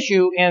caused an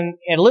issue in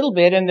a little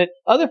bit, and the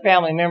other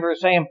family member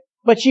is saying,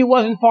 but she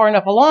wasn't far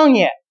enough along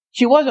yet.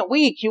 She wasn't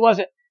weak.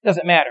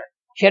 Doesn't matter.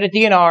 She had a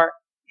DNR.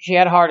 She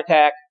had a heart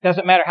attack.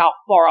 Doesn't matter how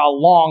far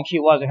along she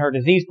was in her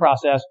disease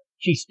process.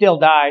 She still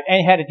died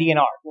and had a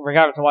DNR,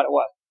 regardless of what it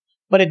was.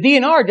 But a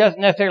DNR doesn't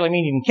necessarily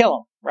mean you can kill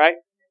them, right?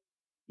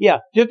 Yeah.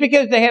 Just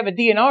because they have a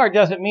DNR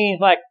doesn't mean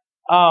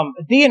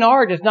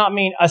DNR does not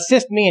mean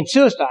assist me in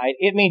suicide.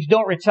 It means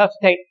don't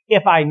resuscitate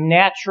if I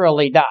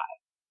naturally die.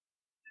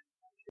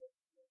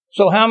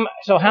 So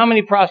how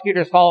many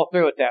prosecutors follow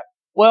through with that?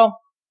 Well,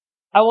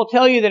 I will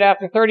tell you that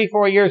after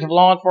 34 years of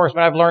law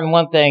enforcement, I've learned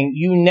one thing.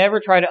 You never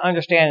try to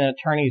understand an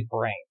attorney's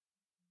brain.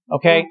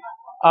 Okay?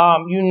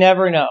 You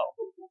never know.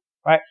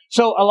 Right?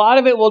 So a lot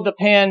of it will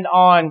depend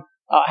on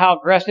how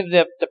aggressive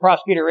the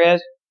prosecutor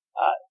is.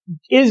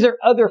 Is there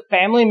other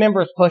family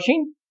members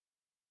pushing?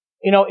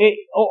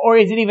 Or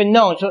is it even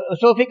known? So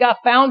if it got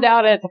found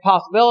out and it's a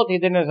possibility,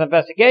 then there's an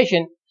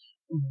investigation.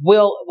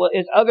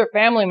 Is other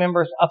family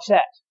members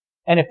upset?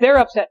 And if they're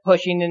upset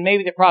pushing, then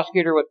maybe the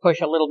prosecutor would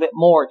push a little bit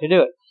more to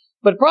do it.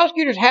 But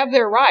prosecutors have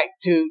their right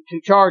to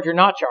charge or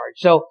not charge.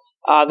 So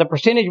the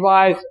percentage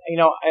wise,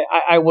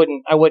 I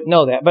wouldn't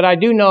know that. But I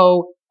do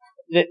know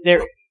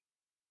that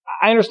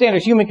I understand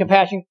there's human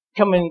compassion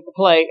coming into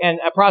play, and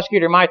a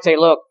prosecutor might say,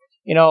 look,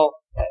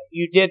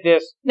 you did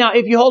this. Now,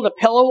 if you hold a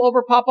pillow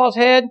over Papa's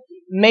head,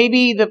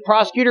 maybe the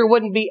prosecutor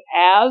wouldn't be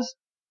as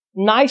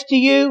nice to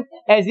you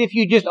as if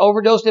you just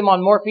overdosed him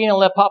on morphine and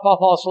let Papa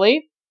fall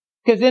asleep.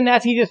 Because then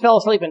he just fell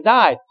asleep and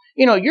died.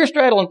 You're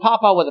straddling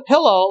Papa with a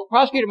pillow.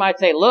 Prosecutor might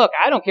say, look,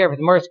 I don't care if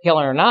it's a mercy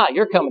killing or not.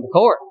 You're coming to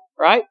court,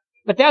 right?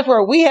 But that's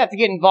where we have to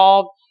get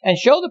involved and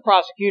show the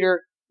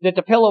prosecutor that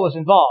the pillow was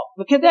involved.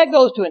 Because that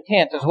goes to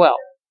intent as well.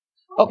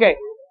 Okay.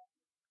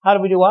 How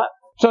do we do what?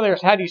 So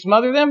how do you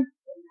smother them?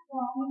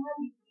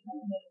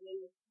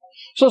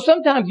 So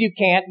sometimes you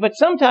can't, but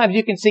sometimes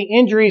you can see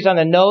injuries on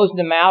the nose and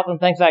the mouth and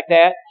things like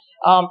that.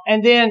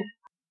 And then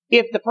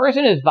if the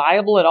person is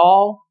viable at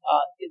all,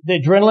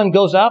 the adrenaline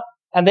goes up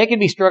and they can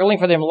be struggling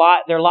for their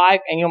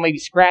life and, maybe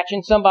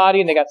scratching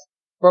somebody and they got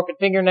broken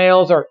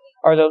fingernails or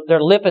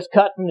their lip is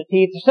cut from the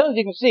teeth. As soon as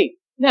you can see.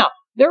 Now,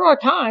 there are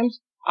times,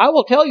 I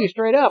will tell you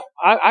straight up,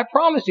 I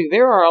promise you,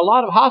 there are a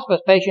lot of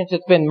hospice patients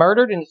that's been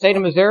murdered in the state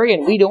of Missouri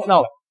and we don't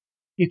know it.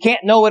 You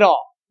can't know it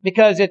all.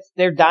 Because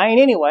they're dying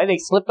anyway. They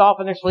slipped off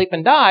in their sleep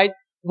and died.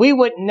 We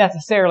wouldn't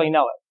necessarily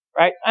know it,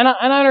 right? And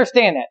I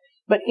understand that.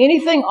 But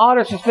anything odd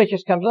or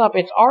suspicious comes up,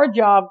 it's our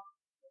job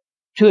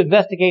to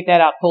investigate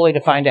that out fully to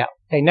find out.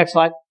 Okay, next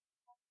slide.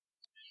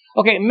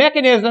 Okay,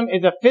 mechanism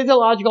is a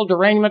physiological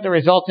derangement that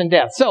results in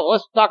death. So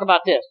let's talk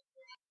about this.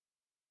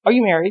 Are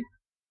you married?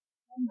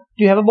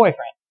 Do you have a boyfriend?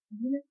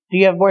 Do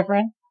you have a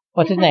boyfriend?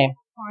 What's his name?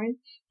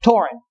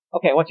 Torin.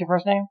 Okay, what's your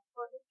first name?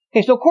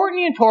 Okay, so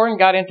Courtney and Torin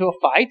got into a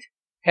fight.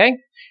 Okay?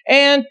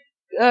 And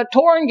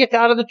Torin gets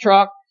out of the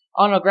truck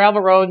on a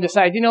gravel road and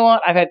decides, you know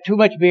what? I've had too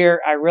much beer.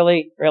 I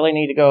really, really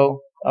need to go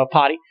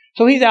potty.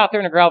 So he's out there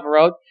in a gravel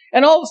road.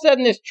 And all of a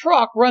sudden, this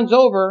truck runs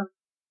over,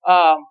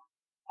 I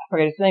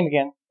forget his name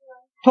again.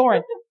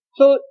 Torin.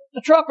 So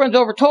the truck runs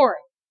over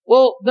Torin.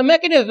 Well, the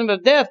mechanism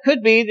of death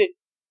could be that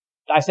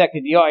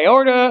dissected the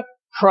aorta,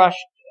 crushed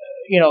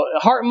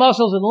heart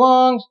muscles and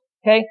lungs.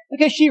 Okay,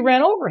 because she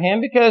ran over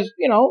him because,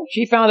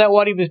 she found out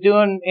what he was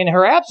doing in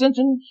her absence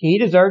and he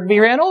deserved to be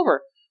ran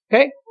over.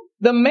 Okay,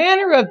 the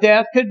manner of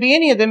death could be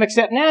any of them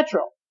except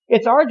natural.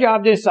 It's our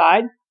job to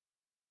decide,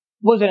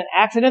 was it an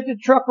accident that the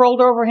truck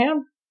rolled over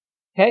him?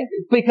 Okay,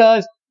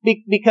 because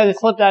it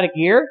slipped out of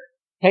gear.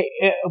 Okay,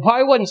 it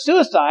probably wasn't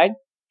suicide.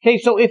 Okay,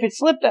 so if it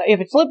slipped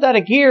out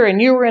of gear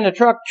and you were in the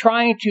truck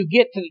trying to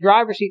get to the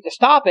driver's seat to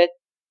stop it,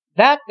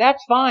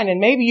 that's fine, and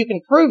maybe you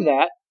can prove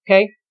that.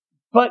 Okay,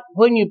 but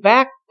when you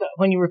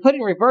were put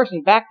in reverse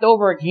and backed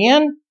over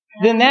again,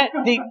 then that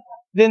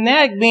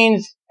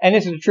means, and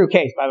this is a true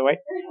case, by the way,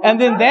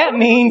 and then that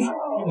means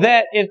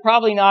that it's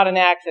probably not an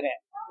accident,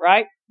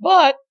 right?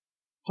 But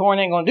Torn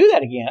ain't gonna do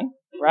that again,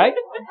 right?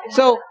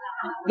 So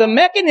the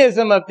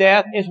mechanism of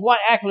death is what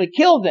actually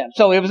killed them.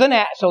 So it was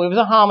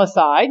a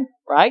homicide,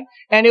 right?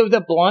 And it was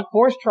a blunt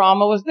force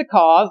trauma was the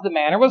cause. The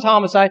manner was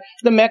homicide.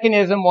 The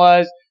mechanism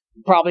was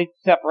probably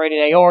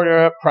separated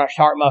aorta, crushed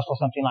heart muscle,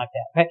 something like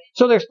that. Okay?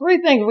 So there's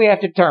three things we have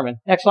to determine.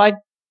 Next slide.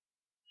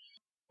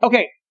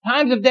 Okay,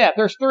 times of death.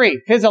 There's three.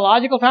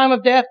 Physiological time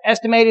of death,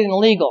 estimated, and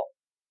legal.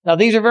 Now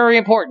these are very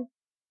important.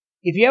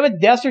 If you have a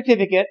death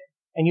certificate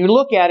and you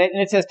look at it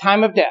and it says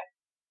time of death,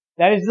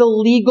 that is the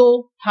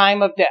legal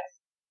time of death.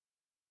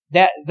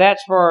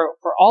 That's for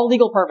all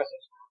legal purposes.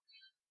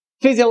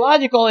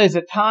 Physiological is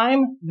a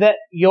time that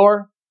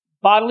your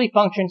bodily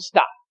functions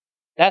stop.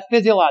 That's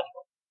physiological.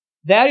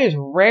 That is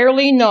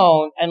rarely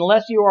known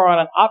unless you are on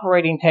an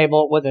operating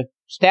table with a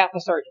staff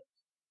of surgeons.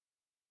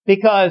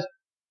 Because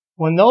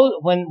when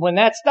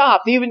that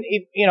stops, even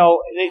if,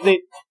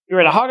 you're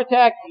at a heart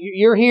attack,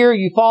 you're here,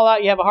 you fall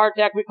out, you have a heart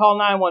attack, we call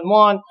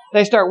 911,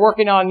 they start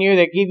working on you,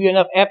 they give you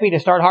enough epi to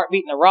start heart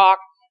beating the rock,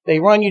 they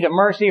run you to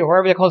Mercy or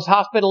wherever the closest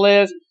hospital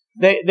is,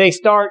 they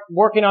start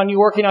working on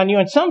you,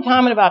 and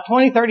sometime in about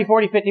 20, 30,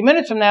 40, 50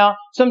 minutes from now,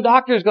 some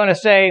doctor is going to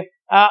say,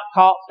 stop,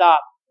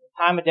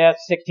 time of death,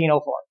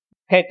 1604.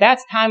 Okay,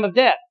 that's time of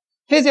death.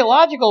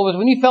 Physiological was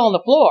when you fell on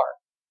the floor.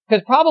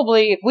 Because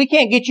probably if we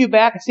can't get you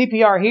back at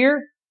CPR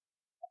here,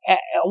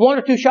 one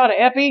or two shot of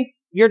epi,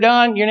 you're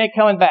done, you're not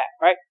coming back,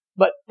 right?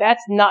 But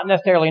that's not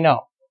necessarily known.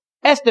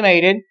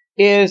 Estimated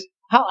is,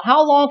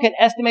 how long can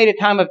estimated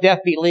time of death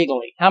be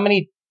legally?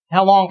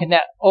 How long can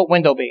that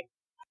window be?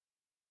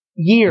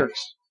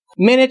 Years.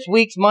 Minutes,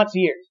 weeks, months,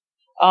 years.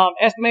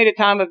 Estimated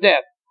time of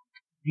death.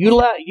 You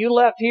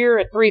left here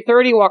at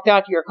 3:30, walked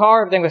out to your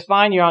car, everything was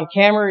fine, you're on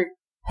camera,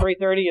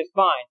 3:30 is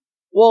fine.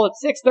 Well, at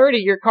 6:30,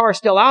 your car's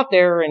still out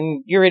there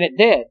and you're in it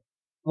dead.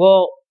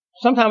 Well,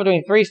 sometime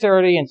between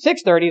 3:30 and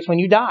 6:30 is when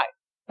you die.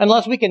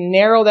 Unless we can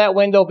narrow that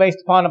window based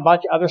upon a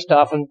bunch of other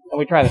stuff and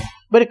we try that.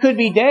 But it could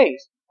be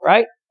days,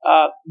 right?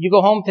 You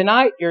go home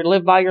tonight, you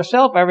live by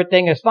yourself,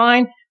 everything is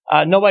fine.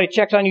 Nobody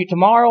checks on you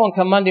tomorrow, and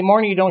come Monday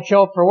morning you don't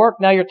show up for work.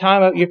 Now your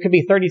time, you could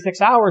be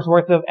 36 hours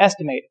worth of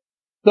estimated.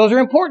 Those are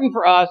important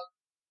for us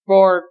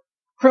for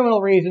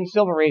criminal reasons,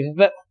 civil reasons,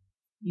 but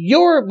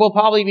your will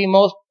probably be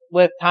most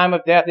with time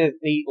of death is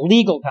the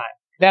legal time.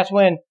 That's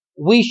when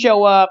we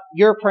show up,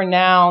 you're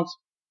pronounced,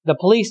 the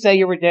police say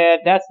you were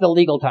dead, that's the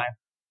legal time.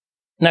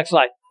 Next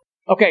slide.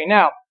 Okay,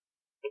 now,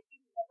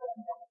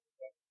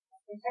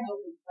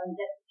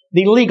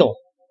 the legal.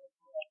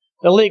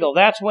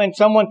 That's when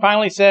someone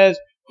finally says,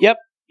 yep,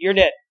 you're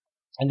dead.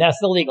 And that's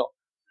the legal.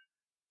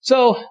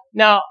 So,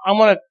 now, I'm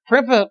going to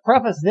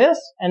preface this,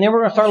 and then we're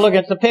going to start looking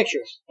at the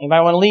pictures.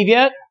 Anybody want to leave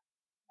yet?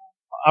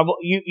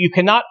 You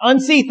cannot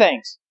unsee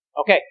things.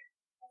 Okay.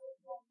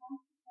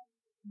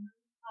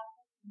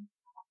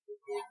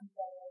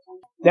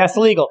 That's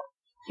legal.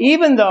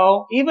 Even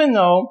though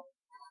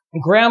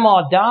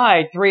Grandma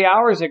died 3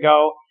 hours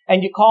ago,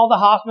 and you call the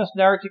hospice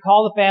nurse, you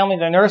call the family,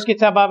 the nurse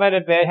gets up out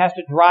of bed, has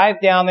to drive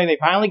down there, they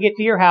finally get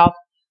to your house,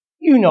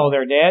 you know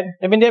they're dead.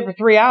 They've been dead for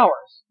 3 hours.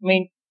 I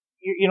mean,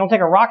 you don't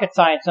take a rocket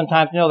science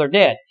sometimes to know they're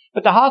dead.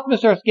 But the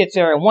hospice nurse gets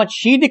there, and once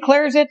she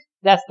declares it,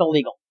 that's the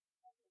legal.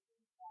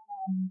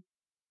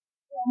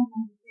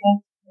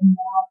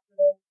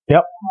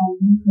 Yep.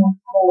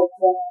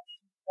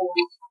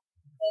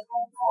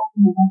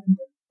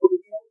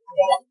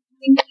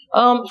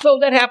 So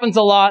that happens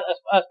a lot,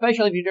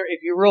 especially if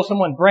you rule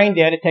someone brain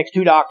dead. It takes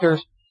two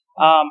doctors.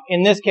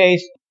 In this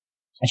case,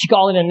 she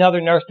called in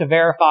another nurse to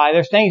verify.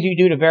 There's things you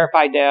do to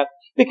verify death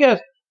because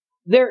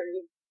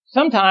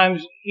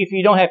sometimes if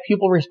you don't have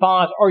pupil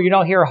response or you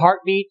don't hear a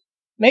heartbeat,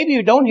 maybe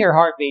you don't hear a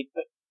heartbeat,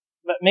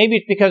 but maybe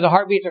it's because the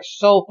heartbeats are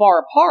so far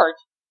apart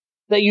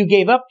that you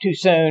gave up too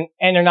soon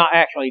and they're not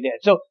actually dead.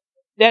 So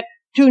that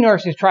two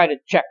nurses try to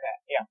check that.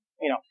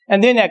 Yeah,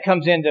 and then that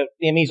comes into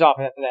the ME's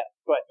office after that.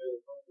 Go ahead.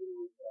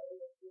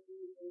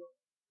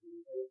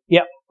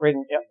 Yep.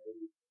 Breathing. Yep.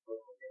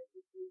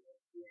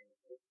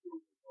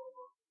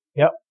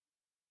 Yep.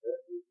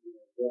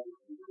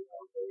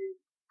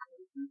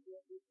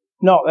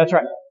 No, that's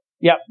right.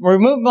 Yep.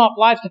 Removing off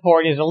life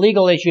support is a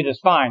legal issue that's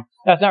fine.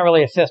 That's not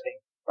really assisting.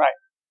 Right.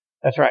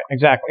 That's right.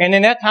 Exactly. And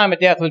then that time of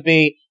death would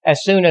be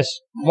as soon as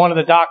one of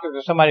the doctors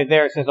or somebody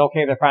there says,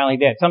 okay, they're finally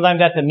dead. Sometimes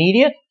that's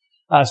immediate.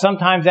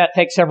 Sometimes that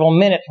takes several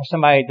minutes for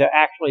somebody to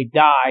actually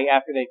die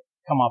after they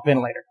come off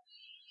ventilator.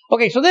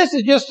 Okay, so this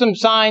is just some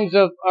signs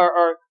of,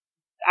 or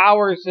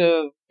hours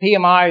of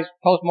PMIs,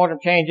 postmortem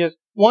changes.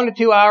 1 to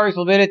 2 hours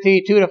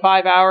lividity, 2 to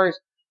 5 hours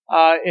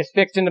is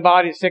fixed in the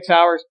body, 6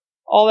 hours.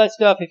 All that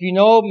stuff. If you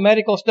know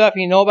medical stuff,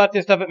 you know about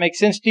this stuff, it makes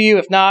sense to you.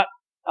 If not,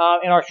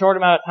 in our short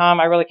amount of time,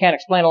 I really can't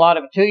explain a lot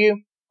of it to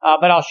you.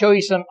 But I'll show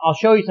you some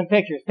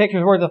pictures.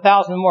 Pictures worth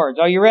 1,000 words.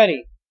 Are you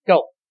ready?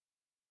 Go.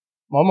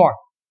 One more.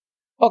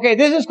 Okay,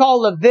 this is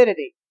called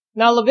lividity.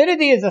 Now,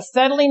 lividity is a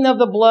settling of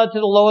the blood to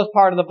the lowest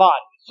part of the body.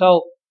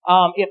 So,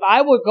 if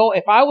I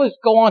was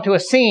go onto a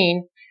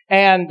scene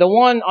and the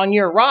one on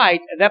your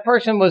right, that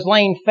person was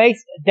laying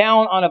face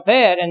down on a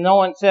bed and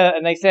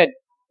they said,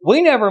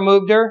 we never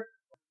moved her.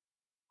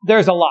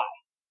 There's a lie.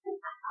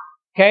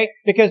 Okay?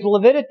 Because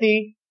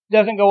lividity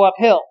doesn't go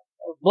uphill.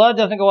 Blood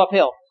doesn't go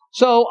uphill.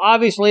 So,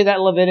 obviously, that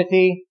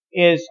lividity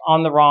is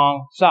on the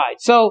wrong side.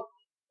 So,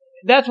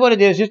 that's what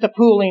it is, just a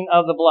pooling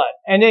of the blood.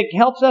 And it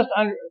helps us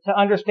to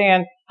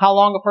understand how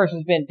long a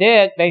person's been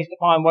dead based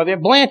upon whether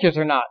it blanches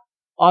or not.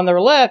 On the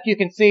left, you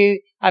can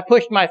see I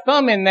pushed my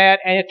thumb in that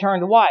and it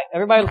turned white.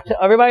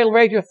 Everybody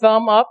raise your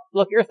thumb up.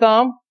 Look at your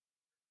thumb.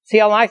 See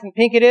how nice and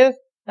pink it is?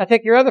 Now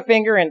take your other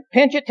finger and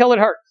pinch it till it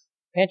hurts.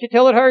 Pinch it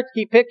till it hurts.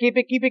 Keep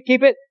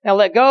it. Now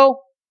let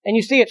go. And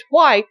you see it's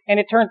white and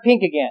it turned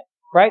pink again,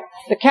 right?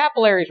 The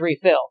capillaries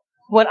refill.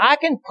 When I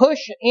can push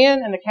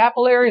in the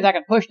capillaries, I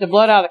can push the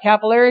blood out of the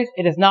capillaries,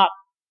 it is not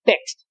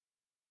fixed.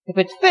 If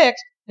it's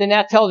fixed, then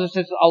that tells us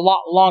it's a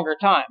lot longer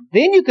time.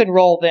 Then you can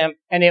roll them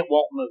and it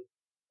won't move.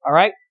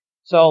 Alright?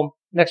 So,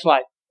 next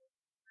slide.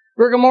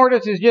 Rigor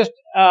mortis is just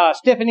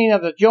stiffening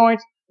of the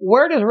joints.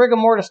 Where does rigor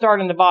mortis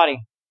start in the body?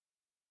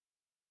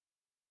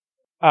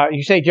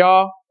 You say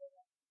jaw?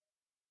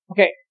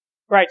 Okay.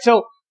 Right.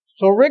 So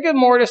rigor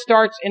mortis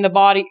starts in the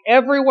body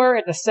everywhere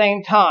at the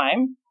same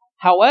time.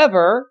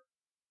 However,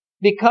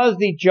 because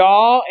the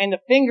jaw and the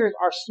fingers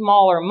are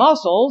smaller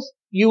muscles,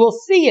 you will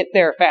see it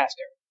there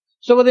faster.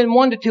 So within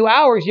 1 to 2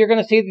 hours, you're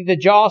going to see that the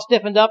jaw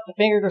stiffened up, the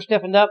fingers are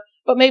stiffened up,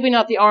 but maybe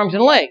not the arms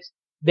and legs.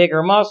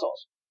 Bigger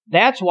muscles.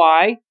 That's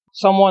why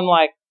someone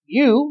like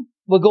you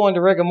will go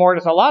into rigor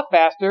mortis a lot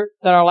faster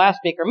than our last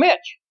speaker,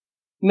 Mitch.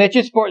 Mitch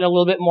is sporting a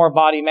little bit more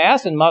body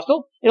mass and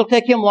muscle. It'll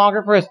take him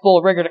longer for his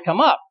full rigor to come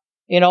up.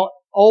 You know,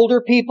 older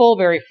people,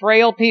 very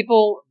frail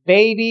people,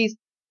 babies,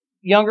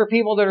 younger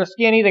people that are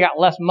skinny, they got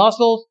less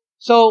muscles,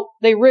 so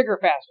they rigor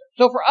faster.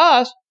 So for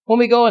us, when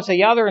we go and say,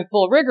 yeah, they're in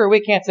full rigor,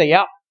 we can't say,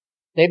 yeah,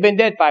 they've been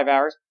dead 5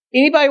 hours.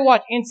 Anybody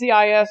watch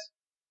NCIS?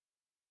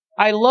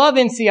 I love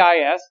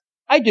NCIS.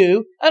 I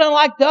do. And I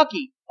like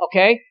Ducky,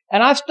 okay?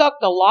 And I've stuck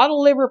a lot of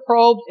liver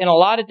probes in a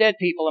lot of dead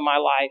people in my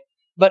life.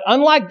 But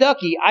unlike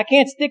Ducky, I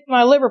can't stick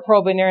my liver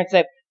probe in there and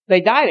say,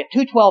 they died at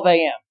 2:12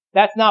 a.m.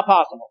 That's not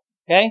possible,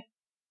 okay?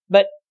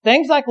 But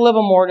things like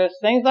liver mortis,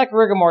 things like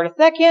rigor mortis,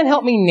 that can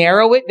help me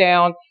narrow it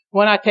down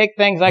when I take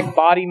things like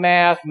body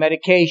mass,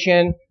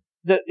 medication,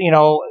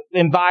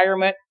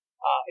 environment.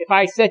 If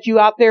I set you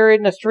out there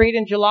in the street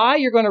in July,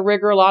 you're going to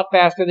rigor a lot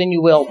faster than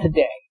you will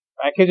today,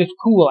 right? Because it's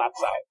cool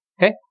outside,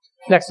 okay?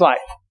 Next slide.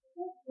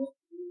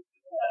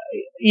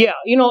 Yeah,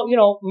 you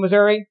know,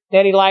 Missouri,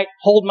 Daddy Light,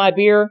 hold my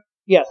beer.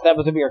 Yes, that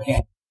was a beer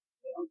can.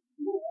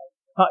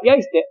 Yeah,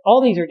 he's dead.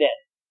 All these are dead.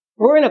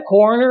 We're in a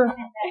coroner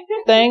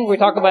thing. We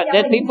talk about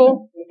dead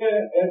people.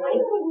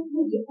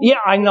 Yeah,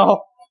 I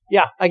know.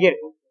 Yeah, I get it.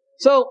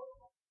 So,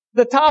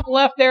 the top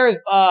left there is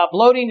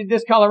bloating to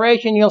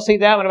discoloration. You'll see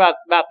that one about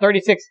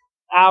 36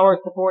 hours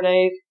to 4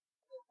 days.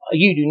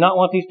 You do not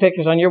want these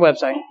pictures on your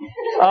website.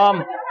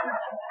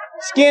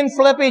 Skin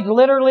slippage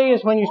literally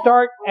is when you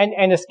start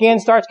and the skin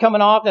starts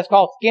coming off. That's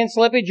called skin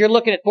slippage. You're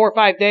looking at 4 or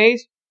 5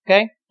 days.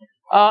 Okay?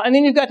 And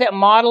then you've got that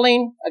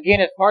modeling,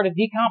 again, as part of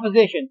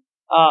decomposition.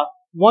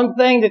 One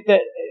thing that the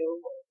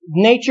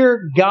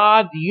nature,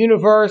 God, the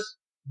universe,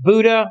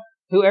 Buddha,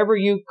 whoever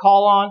you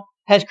call on,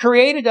 has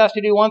created us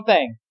to do one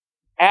thing.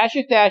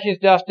 Ashes to ashes,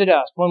 dust to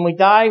dust. When we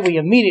die, we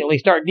immediately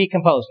start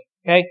decomposing.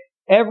 Okay?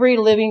 Every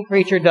living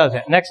creature does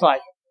it. Next slide.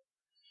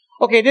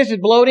 Okay, this is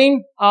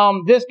bloating.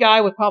 This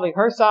guy was probably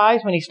her size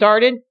when he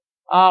started.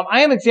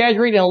 I am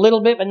exaggerating a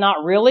little bit, but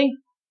not really.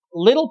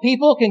 Little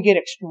people can get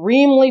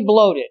extremely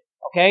bloated.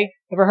 Okay?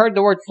 Ever heard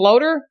the word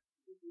floater?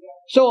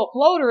 So a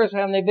floater is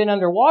when they've been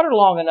underwater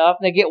long enough,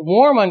 they get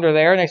warm under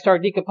there and they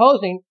start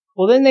decomposing.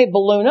 Well, then they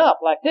balloon up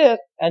like this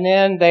and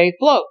then they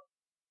float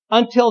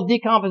until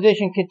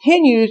decomposition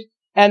continues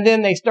and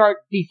then they start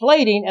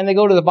deflating and they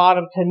go to the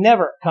bottom to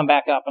never come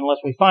back up unless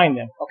we find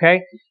them.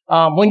 Okay?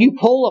 When you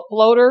pull a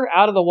floater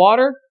out of the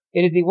water,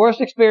 it is the worst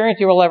experience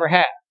you will ever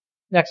have.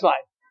 Next slide.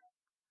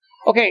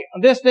 Okay,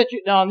 this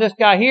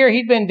guy here,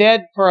 he'd been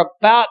dead for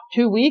about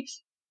 2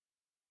 weeks.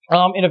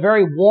 In a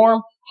very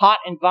warm, hot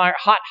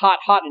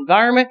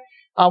environment.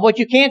 What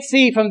you can't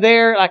see from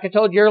there, like I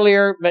told you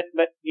earlier, but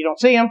you don't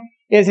see him,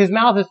 is his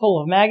mouth is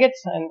full of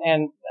maggots,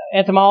 and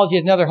entomology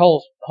is another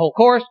whole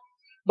course.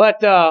 But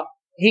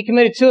he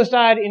committed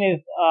suicide in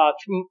his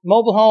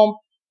mobile home,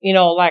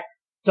 like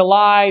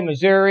July,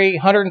 Missouri,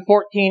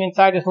 114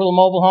 inside this little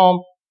mobile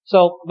home.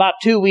 So about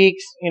 2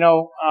 weeks,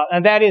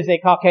 and that is a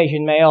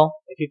Caucasian male.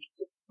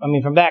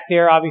 From back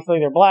there, obviously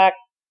they're black.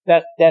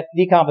 That's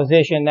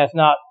decomposition. That's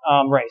not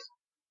race.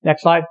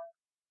 Next slide.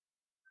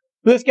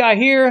 This guy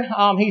here,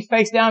 he's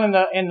face down in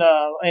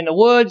the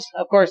woods.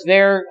 Of course,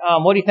 there.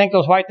 What do you think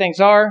those white things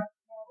are?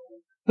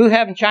 Who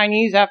having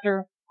Chinese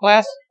after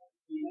class?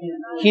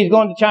 He's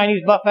going to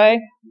Chinese buffet.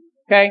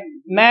 Okay.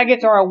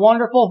 Maggots are a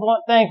wonderful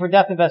thing for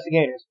death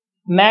investigators.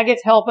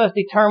 Maggots help us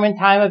determine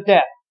time of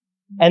death.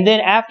 And then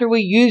after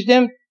we use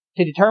them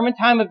to determine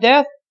time of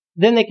death,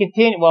 then they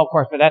continue. Well, of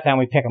course, by that time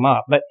we pick them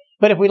up.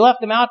 But if we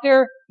left them out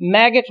there,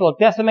 maggots will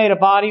decimate a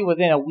body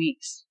within a week,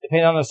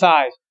 depending on the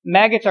size.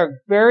 Maggots are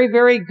very,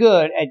 very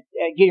good at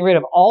getting rid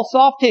of all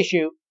soft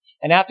tissue.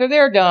 And after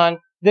they're done,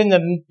 then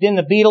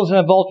the beetles and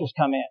the vultures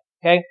come in.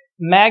 Okay.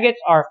 Maggots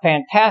are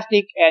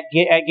fantastic at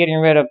getting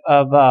rid of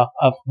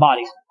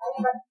bodies.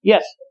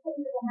 Yes.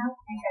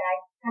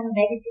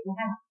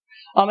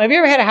 Have you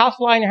ever had a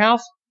housefly in your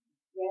house?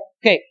 Yes.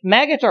 Okay.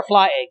 Maggots are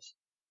fly eggs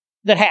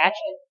that hatch.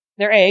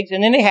 They're eggs,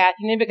 and then they hatch,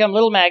 and they become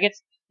little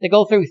maggots. They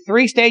go through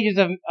 3 stages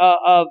of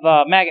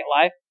maggot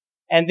life,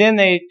 and then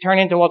they turn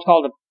into what's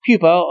called a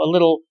pupa,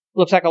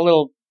 looks like a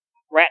little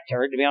rat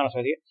turd, to be honest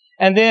with you.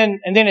 And then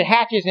it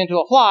hatches into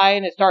a fly,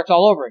 and it starts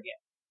all over again.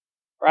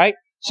 Right?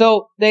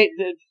 So the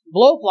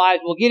blowflies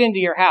will get into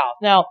your house.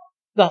 Now,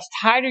 the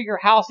tighter your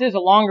house is, the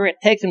longer it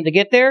takes them to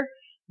get there,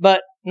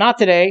 but not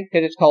today,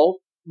 because it's cold.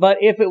 But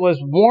if it was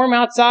warm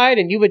outside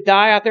and you would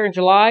die out there in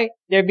July,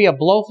 there'd be a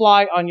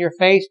blowfly on your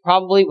face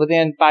probably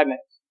within 5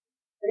 minutes.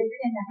 But if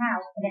you're in the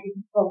house and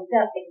everything's closed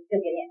up, they can still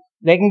get in.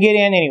 They can get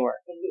in anywhere.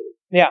 They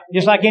do. Yeah,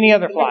 just like any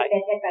other fly.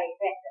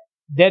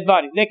 Dead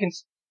bodies.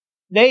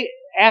 They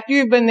after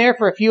you've been there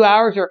for a few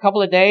hours or a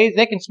couple of days,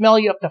 they can smell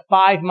you up to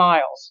 5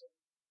 miles.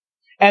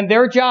 And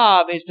their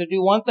job is to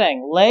do one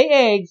thing: lay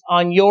eggs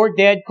on your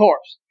dead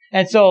corpse.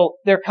 And so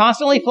they're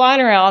constantly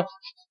flying around,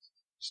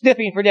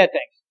 sniffing for dead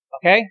things.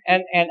 Okay?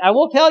 And I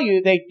will tell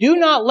you, they do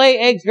not lay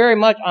eggs very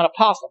much on a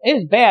possum. It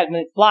is bad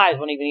when flies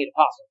won't even eat a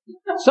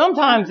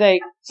possum.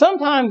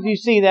 Sometimes you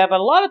see that, but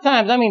a lot of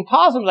times,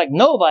 possums, like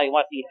nobody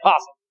wants to eat a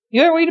possum.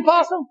 You ever eat a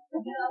possum?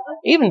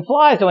 Even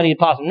flies don't eat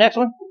a possum. Next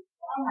one.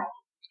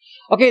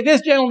 Okay,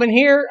 this gentleman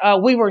here,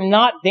 we were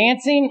not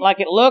dancing like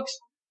it looks.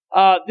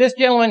 This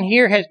gentleman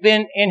here has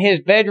been in his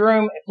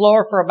bedroom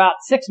floor for about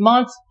 6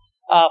 months.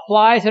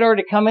 Flies had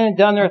already come in and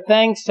done their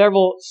thing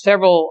several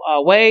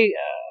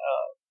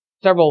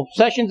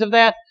sessions of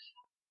that.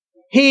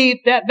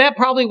 That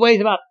probably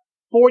weighs about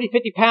 40,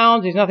 50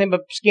 pounds. He's nothing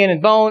but skin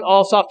and bone.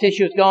 All soft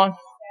tissue is gone.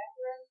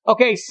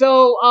 Okay,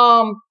 so,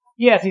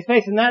 yes, he's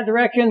facing that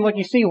direction. What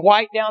you see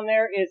white down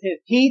there is his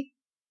teeth.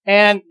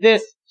 And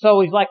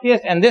so he's like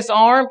this, and this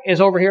arm is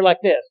over here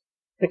like this,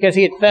 because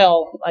he had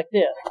fell like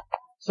this.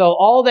 So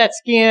all that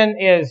skin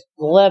is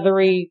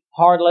leathery,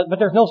 hard leather, but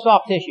there's no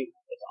soft tissue.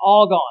 It's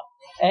all gone.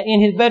 And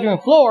in his bedroom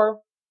floor,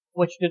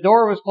 which the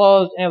door was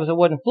closed and it was a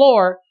wooden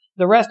floor,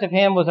 the rest of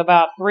him was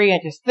about 3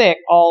 inches thick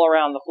all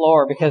around the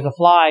floor because the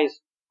flies,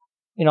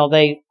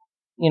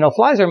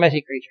 flies are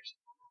messy creatures.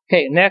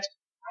 Okay, next.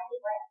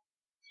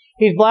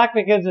 He's black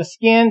because the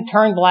skin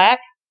turned black.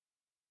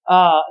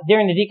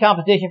 During the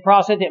decomposition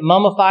process, it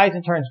mummifies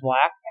and turns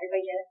black.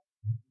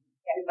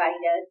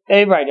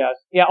 Everybody does.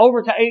 Yeah,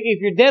 over time,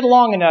 if you're dead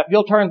long enough,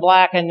 you'll turn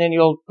black and then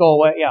you'll go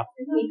away. Yeah.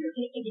 Did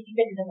you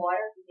get in the water?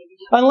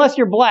 Unless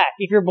you're black.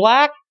 If you're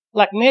black,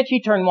 like Mitch,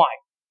 he turned white.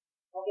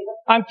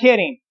 I'm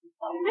kidding.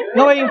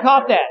 Nobody even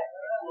caught that.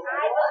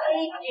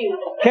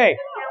 Okay.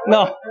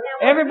 No.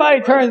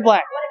 Everybody turns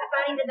black.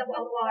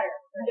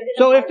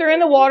 So if they're in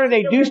the water,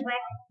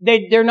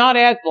 they're not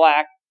as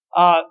black.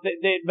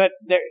 But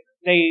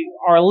they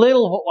are a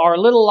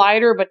little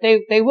lighter, but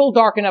they will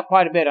darken up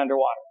quite a bit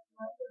underwater.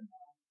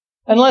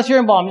 Unless you're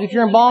embalmed. If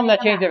you're embalmed,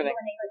 that changes everything.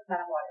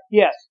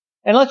 Yes.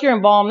 Unless you're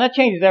embalmed, that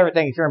changes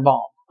everything if you're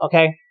embalmed.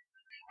 Okay?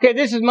 Okay,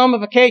 this is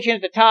mummification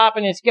at the top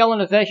and then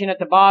skeletonization at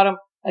the bottom.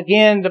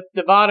 Again,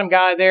 the bottom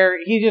guy there,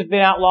 he's just been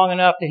out long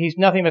enough that he's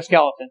nothing but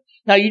skeleton.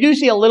 Now, you do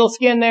see a little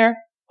skin there,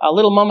 a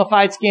little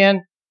mummified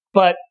skin,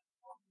 but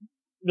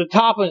the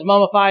top is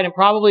mummified and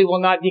probably will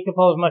not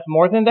decompose much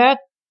more than that,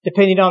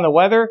 depending on the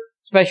weather,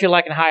 especially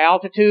like in high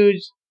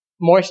altitudes,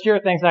 moisture,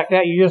 things like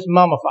that. You just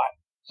mummify.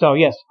 So,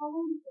 yes.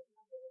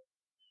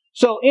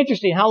 So,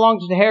 interesting. How long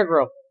does the hair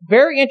grow?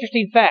 Very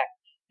interesting fact.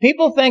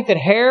 People think that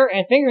hair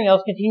and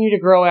fingernails continue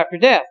to grow after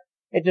death.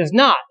 It does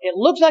not. It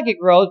looks like it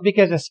grows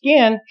because the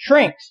skin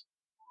shrinks.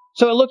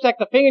 So it looks like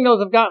the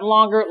fingernails have gotten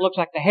longer. It looks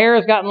like the hair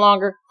has gotten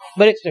longer.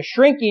 But it's the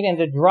shrinking and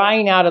the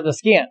drying out of the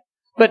skin.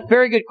 But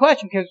very good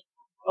question because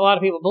a lot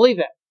of people believe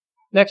that.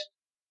 Next.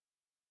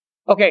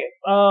 Okay,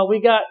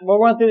 we'll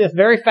run through this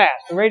very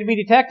fast. You ready to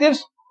be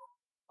detectives?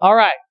 All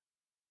right.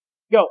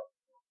 Go.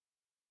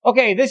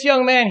 Okay, this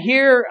young man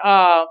here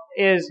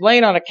is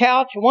laying on a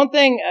couch. One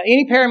thing,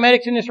 any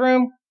paramedics in this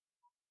room?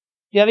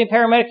 Do you have any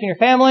paramedics in your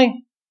family?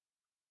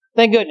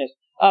 Thank goodness.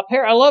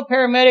 I love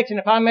paramedics, and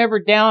if I'm ever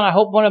down, I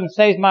hope one of them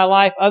saves my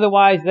life.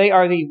 Otherwise, they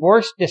are the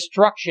worst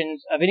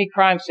destructions of any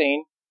crime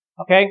scene.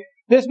 Okay?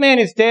 This man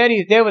is dead.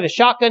 He's dead with a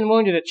shotgun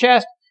wound to the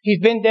chest. He's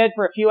been dead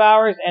for a few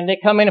hours, and they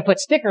come in and put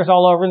stickers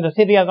all over him to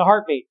see if he has a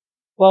heartbeat.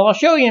 Well, I'll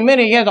show you in a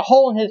minute. He has a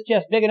hole in his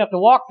chest big enough to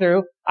walk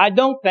through. I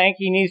don't think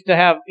he needs to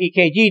have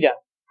EKG done.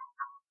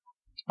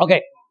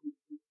 Okay.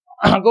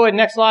 Go ahead,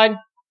 next slide.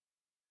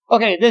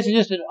 Okay, this is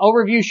just an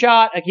overview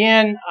shot.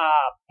 Again,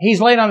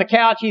 he's laid on the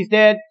couch. He's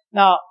dead.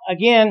 Now,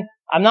 again,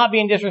 I'm not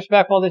being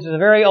disrespectful. This is a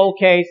very old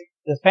case.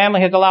 The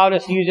family has allowed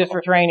us to use this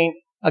for training.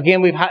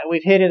 Again, we've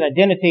hit an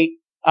identity.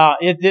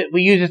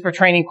 We use this for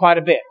training quite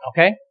a bit.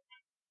 Okay.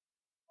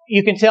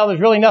 You can tell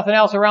there's really nothing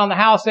else around the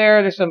house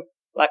there. There's some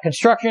like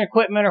construction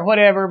equipment or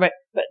whatever, but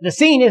the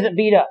scene isn't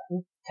beat up.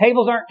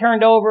 Tables aren't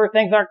turned over.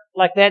 Things aren't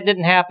like that.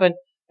 Didn't happen.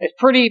 It's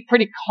pretty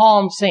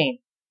calm scene.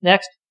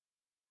 Next.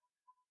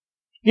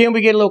 Again, we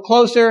get a little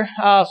closer.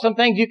 Some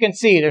things you can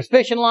see. There's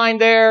fishing line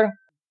there.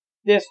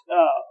 This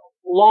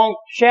long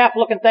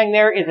shaft-looking thing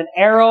there is an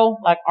arrow,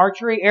 like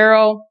archery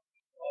arrow.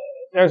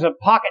 There's a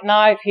pocket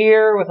knife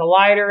here with a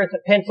lighter. It's a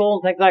pencil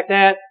and things like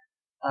that.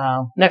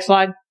 Next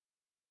slide.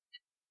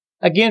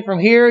 Again, from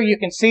here, you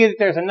can see that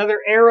there's another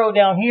arrow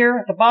down here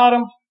at the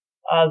bottom.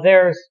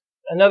 There's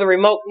another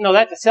remote. No,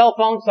 that's a cell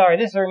phone. Sorry,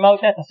 this is a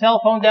remote. That's a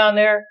cell phone down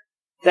there.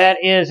 That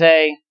is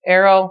a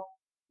arrow.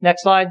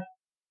 Next slide.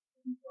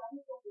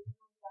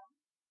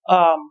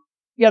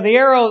 Yeah, the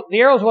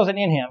arrows wasn't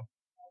in him.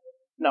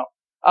 No.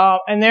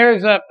 And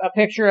there's a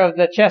picture of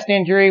the chest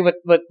injury with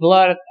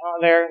blood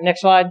there. Next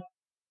slide.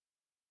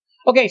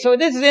 Okay, so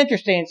this is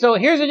interesting. So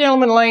here's a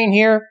gentleman laying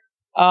here.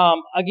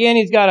 Again,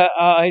 he's got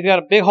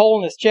a big hole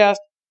in his chest,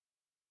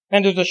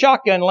 and there's a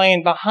shotgun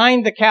laying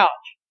behind the couch.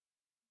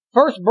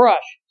 First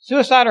brush,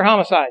 suicide or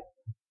homicide?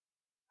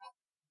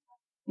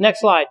 Next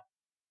slide.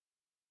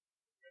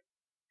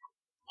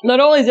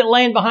 Not only is it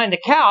laying behind the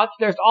couch,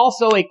 there's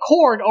also a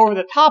cord over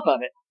the top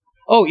of it.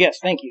 Oh yes,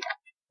 thank you.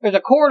 There's a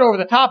cord over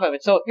the top of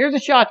it. So here's a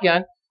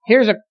shotgun.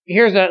 Here's a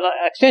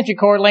extension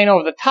cord laying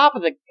over the top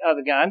of the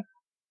gun.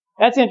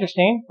 That's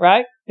interesting,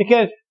 right?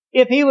 Because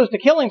if he was to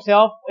kill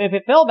himself, if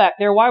it fell back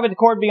there, why would the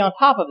cord be on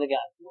top of the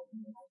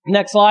gun?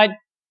 Next slide.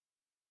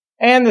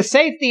 And the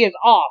safety is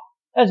off.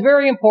 That's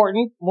very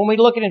important when we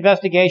look at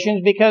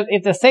investigations, because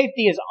if the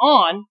safety is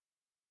on,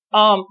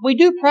 we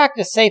do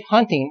practice safe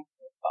hunting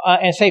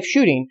and safe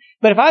shooting.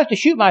 But if I was to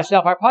shoot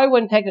myself, I probably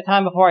wouldn't take the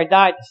time before I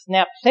died to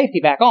snap safety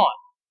back on.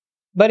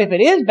 But if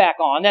it is back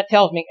on, that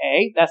tells me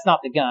A, that's not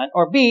the gun,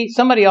 or B,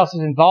 somebody else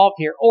is involved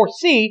here, or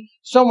C,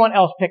 someone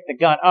else picked the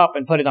gun up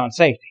and put it on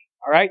safety.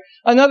 All right.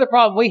 Another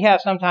problem we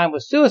have sometimes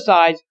with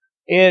suicides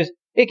is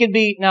it can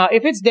be, now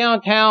if it's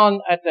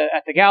downtown at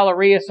the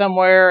Galleria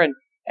somewhere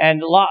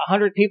and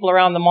 100 people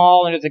around the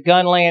mall and there's a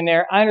gun laying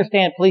there, I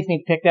understand police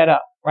need to pick that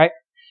up, right?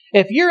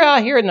 If you're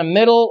out here in the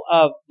middle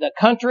of the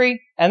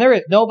country and there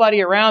is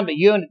nobody around but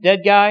you and the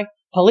dead guy,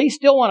 police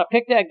still want to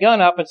pick that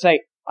gun up and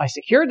say, I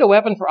secured the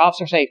weapon for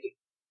officer safety.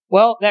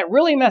 Well, that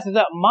really messes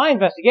up my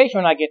investigation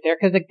when I get there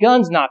because the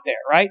gun's not there,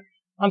 right?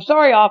 I'm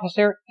sorry,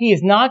 officer. He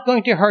is not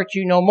going to hurt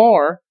you no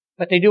more,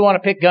 but they do want to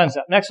pick guns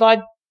up. Next slide.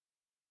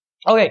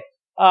 Okay.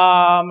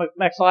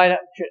 Next slide.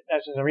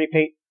 That's just a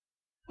repeat.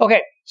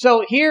 Okay.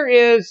 So here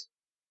is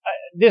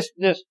this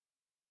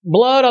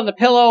blood on the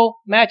pillow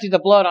matches the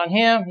blood on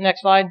him.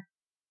 Next slide.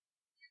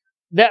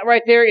 That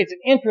right there is an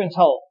entrance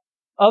hole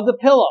of the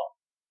pillow.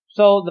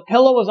 So the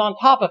pillow was on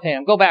top of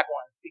him. Go back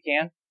one if you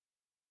can.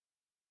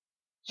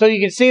 So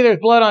you can see there's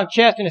blood on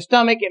chest and his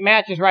stomach. It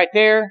matches right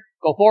there.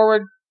 Go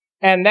forward.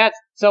 And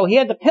so he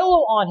had the pillow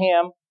on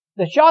him,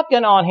 the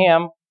shotgun on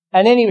him,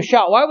 and then he was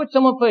shot. Why would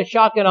someone put a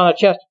shotgun on a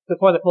chest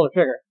before they pull the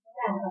trigger?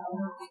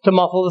 To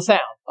muffle the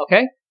sound.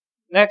 Okay.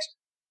 Next.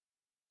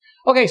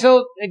 Okay.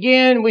 So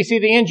again, we see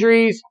the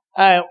injuries,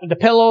 the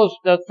pillows,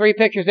 the 3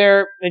 pictures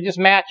there. It just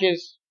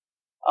matches,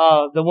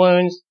 the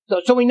wounds.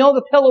 So we know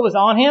the pillow was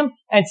on him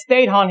and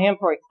stayed on him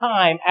for a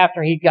time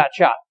after he got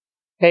shot.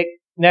 Okay.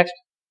 Next.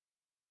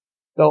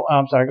 Go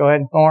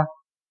ahead. More.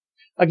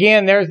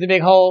 Again, there's the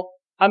big hole.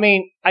 I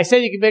mean, I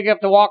said you could pick up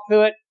to walk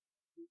through it.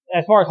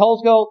 As far as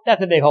holes go,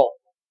 that's a big hole.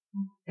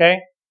 Okay.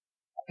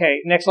 Okay.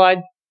 Next slide.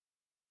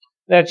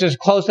 That's just a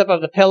close-up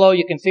of the pillow.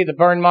 You can see the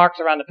burn marks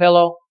around the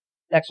pillow.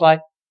 Next slide.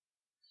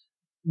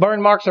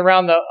 Burn marks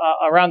around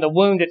the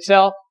wound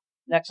itself.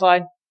 Next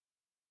slide.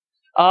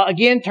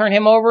 Again, turn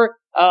him over.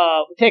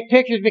 Take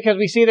pictures because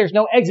we see there's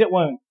no exit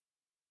wound.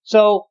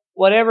 So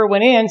whatever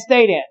went in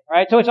stayed in,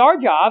 right? So it's our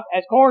job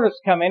as coroners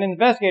come in and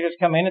investigators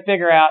come in and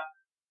figure out,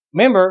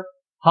 remember,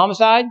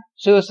 homicide,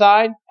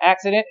 suicide,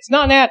 accident. It's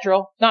not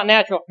natural. It's not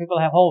natural for people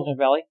to have holes in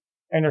their belly,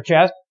 in their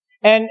chest.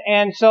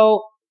 And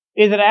so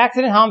is it an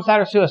accident, homicide,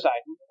 or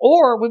suicide?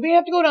 Or would we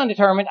have to go down and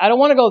determine, I don't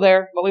want to go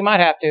there, but we might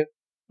have to.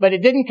 But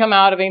it didn't come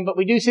out of him. But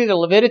we do see the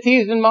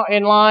lividities in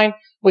line.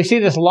 We see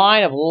this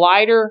line of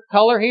lighter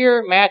color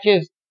here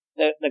matches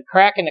the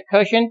crack in the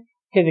cushion.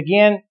 Because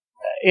again,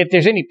 if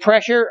there's any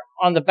pressure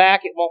on the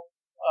back, it won't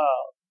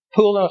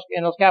pool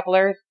in those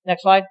capillaries.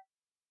 Next slide.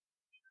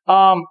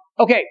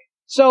 Okay,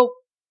 so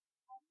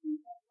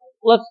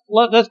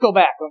let's go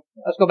back.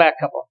 Let's go back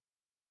a couple.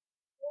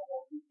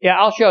 Yeah,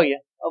 I'll show you.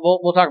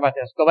 We'll talk about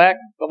this. Go back,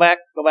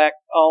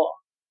 all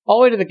the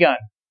way to the gun.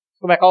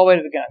 Let's go back all the way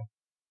to the gun.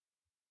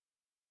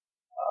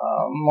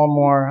 One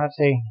more. Let's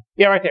see.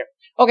 Yeah, right there.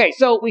 Okay,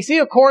 so we see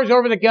a cord's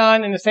over the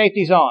gun and the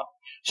safety's on.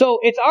 So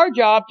it's our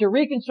job to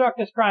reconstruct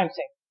this crime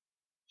scene.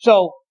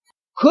 So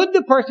could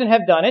the person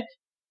have done it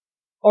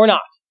or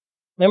not?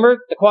 Remember,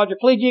 the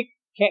quadriplegic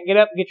can't get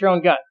up and get your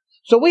own gun.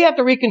 So we have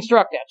to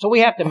reconstruct that. So we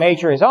have to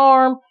measure his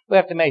arm. We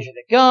have to measure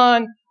the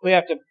gun. We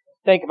have to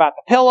think about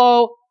the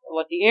pillow,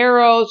 what the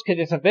arrows. Could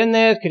this have been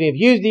this? Could he have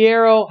used the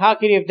arrow? How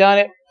could he have done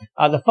it?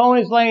 The phone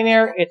is laying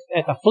there. It's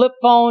a flip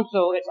phone,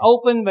 so it's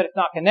open, but it's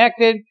not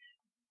connected.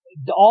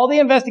 All the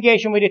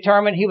investigation, we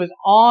determined he was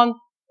on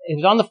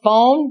the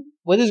phone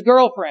with his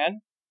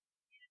girlfriend,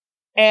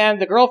 and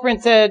the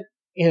girlfriend said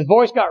his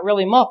voice got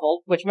really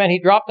muffled, which meant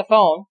he dropped the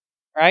phone,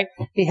 right?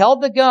 He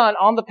held the gun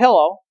on the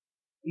pillow,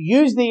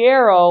 used the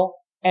arrow,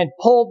 and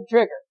pulled the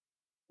trigger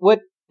with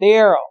the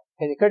arrow,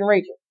 because he couldn't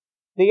reach it.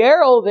 The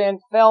arrow then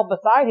fell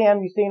beside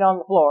him, you've seen on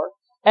the floor,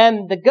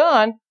 and the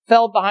gun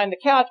fell behind the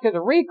couch because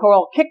the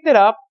recoil kicked it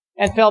up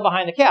and fell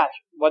behind the couch.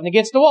 It wasn't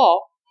against the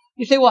wall.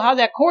 You say, well, how'd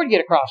that cord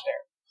get across there?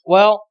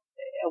 Well,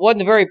 it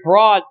wasn't a very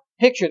broad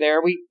picture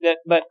there.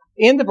 But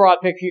in the broad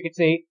picture, you can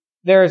see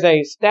there's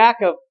a stack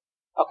of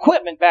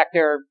equipment back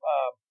there,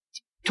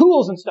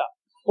 tools and stuff.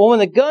 Well, when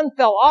the gun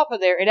fell off of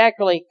there, it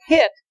actually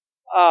hit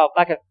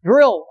like a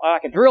drill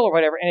or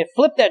whatever, and it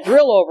flipped that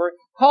drill over,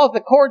 caused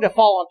the cord to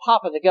fall on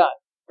top of the gun.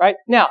 Right?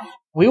 Now,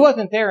 we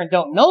wasn't there and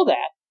don't know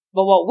that,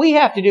 but what we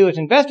have to do as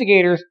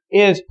investigators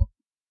is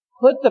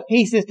put the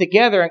pieces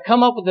together and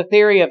come up with the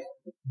theory of,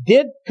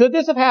 could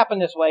this have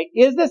happened this way?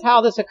 Is this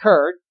how this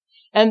occurred?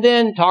 And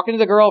then talking to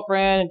the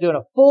girlfriend and doing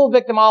a full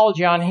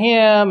victimology on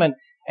him,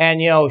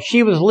 and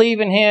she was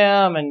leaving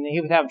him, and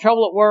he was having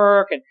trouble at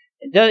work, and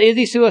is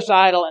he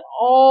suicidal? And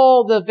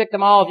all the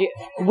victimology,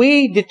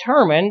 we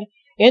determined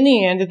in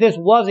the end that this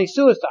was a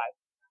suicide.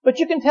 But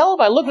you can tell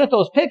by looking at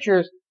those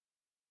pictures,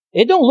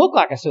 it don't look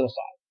like a suicide.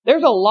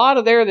 There's a lot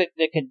of there that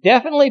could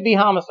definitely be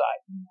homicide.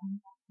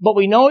 But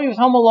we know he was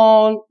home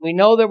alone. We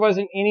know there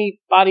wasn't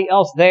anybody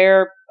else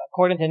there,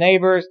 according to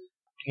neighbors.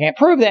 You can't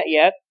prove that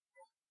yet.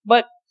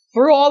 But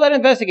through all that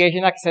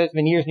investigation, like I said, it's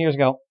been years and years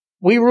ago,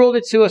 we ruled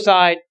it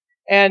suicide,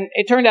 and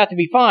it turned out to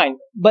be fine.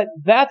 But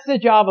that's the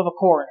job of a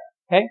coroner,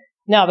 okay?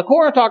 Now, the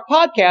Coroner Talk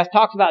podcast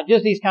talks about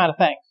just these kind of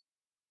things.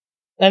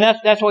 And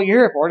that's what you're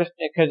here for,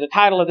 because the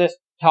title of this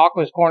talk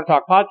was Coroner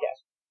Talk podcast.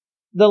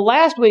 The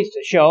last week's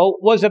show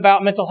was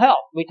about mental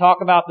health. We talk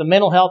about the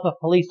mental health of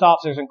police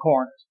officers and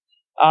coroners.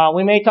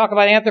 We may talk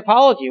about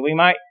anthropology. We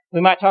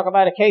might talk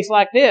about a case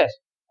like this.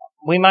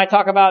 We might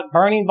talk about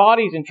burning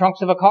bodies in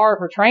trunks of a car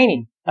for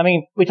training. I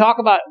mean, we talk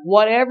about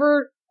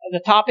whatever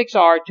the topics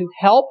are to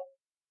help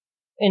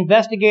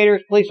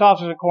investigators, police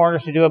officers, and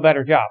coroners to do a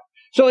better job.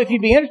 So if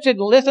you'd be interested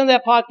in listening to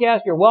that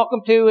podcast, you're welcome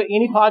to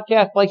any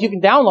podcast place. You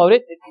can download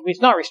it.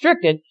 It's not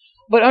restricted,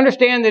 but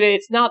understand that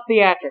it's not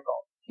theatrical.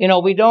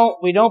 We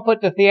don't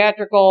put the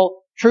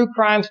theatrical true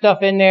crime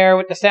stuff in there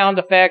with the sound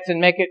effects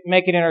and make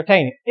it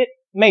entertaining. It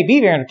may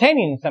be very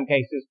entertaining in some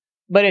cases,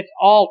 but it's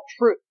all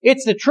true.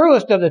 It's the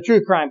truest of the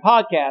true crime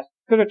podcasts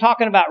because we're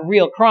talking about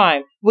real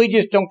crime. We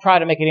just don't try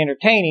to make it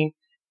entertaining.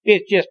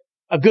 It's just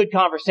a good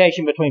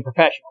conversation between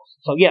professionals.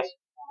 So yes.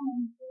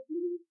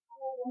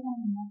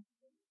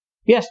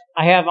 Yes,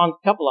 I have on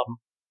a couple of them.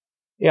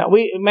 Yeah,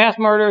 mass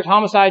murders,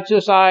 homicides,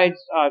 suicides,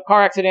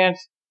 car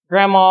accidents,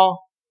 grandma,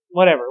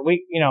 whatever.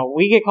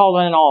 We get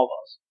called in all of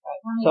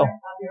those.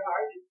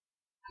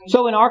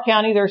 So in our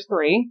county, there's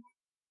 3.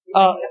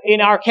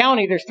 In our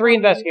county, there's 3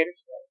 investigators.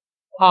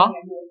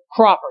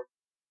 Crawford.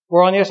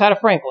 We're on the other side of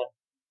Franklin.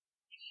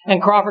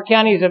 And Crawford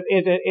County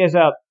is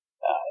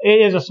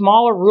a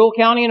smaller rural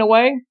county in a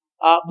way.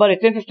 But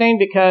it's interesting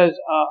because,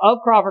 of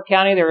Crawford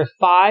County, there is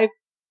 5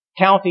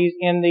 counties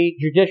in the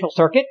judicial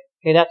circuit.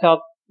 Okay, that's how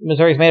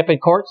Missouri's made up in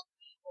courts.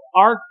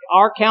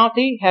 Our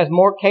county has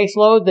more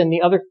caseload than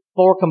the other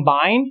 4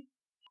 combined.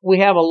 We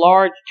have a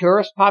large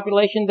tourist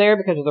population there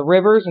because of the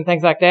rivers and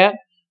things like that.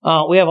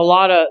 We have a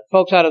lot of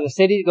folks out of the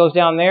city that goes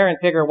down there and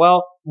figure,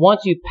 well,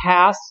 once you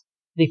pass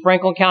the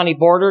Franklin County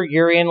border,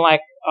 you're in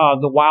like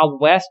the Wild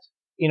West.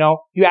 You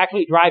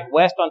actually drive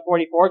west on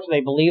 44, so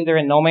they believe they're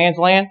in no man's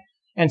land.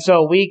 And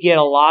so we get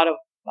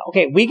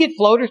we get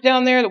floaters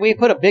down there that we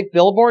put a big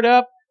billboard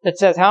up that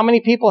says how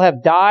many people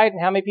have died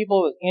and how many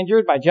people was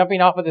injured by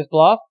jumping off of this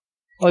bluff.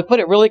 And we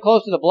put it really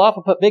close to the bluff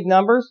and put big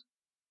numbers.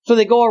 So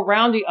they go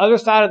around the other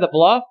side of the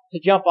bluff to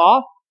jump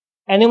off.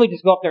 And then we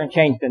just go up there and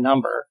change the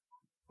number,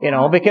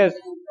 because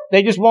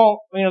they just won't,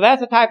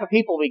 that's the type of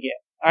people we get.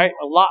 All right.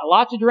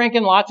 Lots of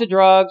drinking, lots of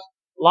drugs,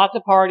 lots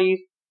of parties.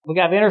 We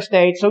got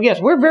interstate. So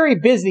yes, we're very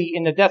busy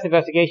in the death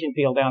investigation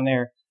field down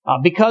there,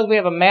 because we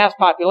have a mass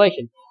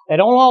population. They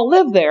don't all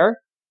live there,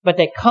 but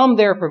they come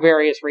there for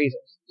various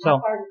reasons. So, How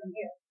far is it from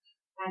here?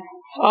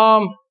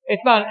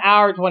 It's about an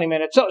hour and 20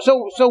 minutes.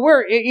 So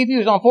we're, if you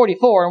was on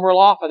 44 and we're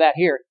off of that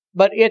here,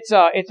 but it's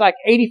like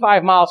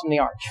 85 miles from the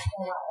arch.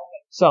 Oh, wow,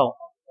 okay. So,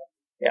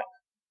 yeah.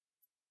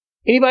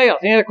 Anybody else?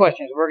 Any other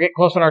questions? We're getting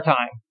close on our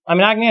time. I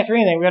mean, I can answer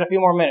anything. We've got a few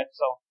more minutes,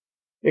 so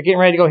you're getting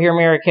ready to go hear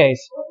Mary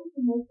case. What was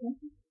the most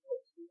interesting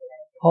case you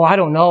did? Oh, I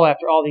don't know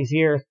after all these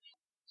years.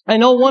 I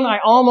know one I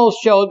almost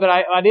showed, but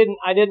I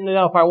didn't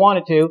know if I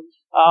wanted to.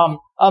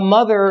 A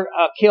mother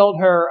killed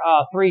her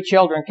 3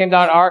 children, came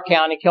down to our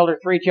county, killed her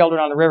 3 children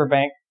on the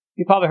riverbank.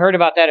 You probably heard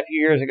about that a few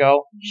years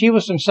ago. She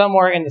was from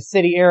somewhere in the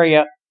city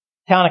area,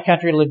 town and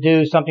country,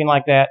 Ladue, something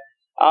like that.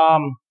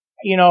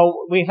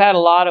 We've had a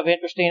lot of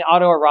interesting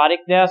autoerotic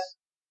deaths.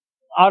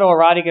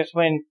 Autoerotic is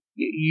when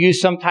you use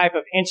some type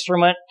of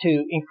instrument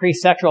to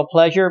increase sexual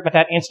pleasure, but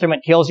that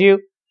instrument kills you.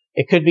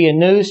 It could be a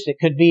noose. It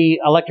could be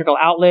electrical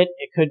outlet.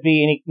 It could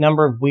be any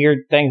number of weird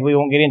things we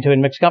won't get into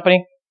in mixed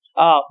company.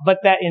 But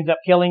that ends up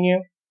killing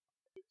you.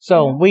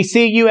 So we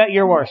see you at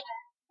your worst.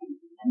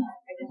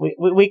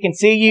 We can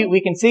see you.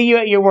 We can see you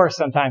at your worst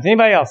sometimes.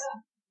 Anybody else?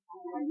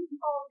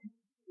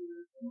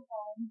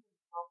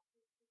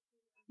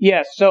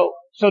 Yes. So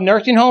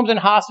nursing homes and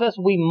hospice,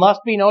 we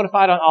must be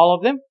notified on all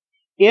of them.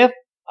 If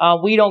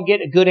we don't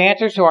get good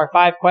answers to our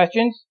 5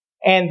 questions,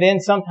 and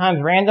then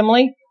sometimes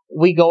randomly,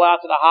 we go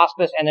out to the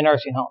hospice and the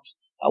nursing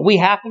homes. We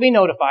have to be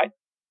notified.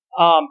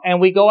 And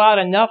we go out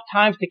enough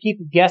times to keep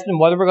guessing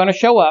whether we're going to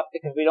show up,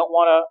 because we don't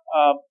want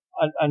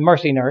a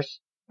mercy nurse,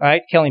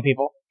 right, killing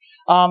people.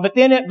 But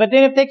then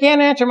if they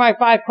can't answer my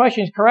 5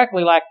 questions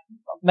correctly, like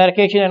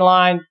medication in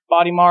line,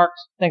 body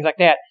marks, things like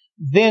that,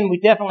 then we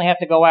definitely have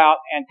to go out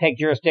and take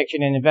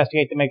jurisdiction and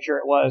investigate to make sure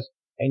it was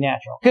a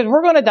natural. Because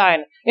we're going to die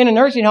in a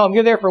nursing home.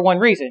 You're there for one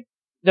reason.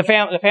 The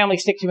family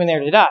sticks you in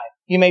there to die.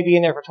 You may be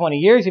in there for 20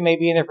 years. You may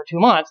be in there for 2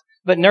 months.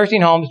 But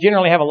nursing homes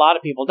generally have a lot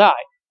of people die.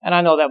 And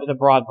I know that was a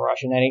broad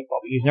brush, and that ain't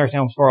what we use nursing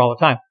homes for all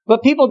the time.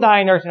 But people die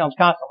in nursing homes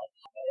constantly.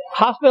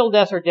 Hospital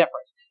deaths are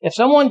different. If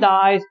someone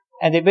dies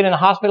and they've been in the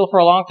hospital for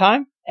a long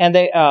time, and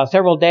they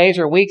several days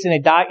or weeks, and they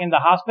die in the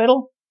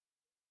hospital,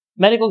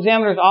 medical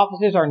examiners'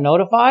 offices are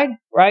notified,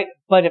 right?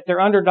 But if they're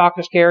under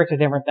doctor's care, it's a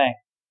different thing.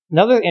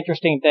 Another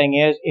interesting thing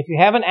is, if you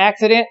have an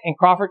accident in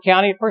Crawford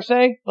County,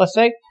 let's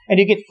say, and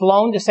you get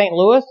flown to St.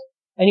 Louis,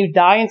 and you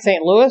die in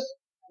St. Louis,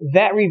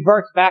 that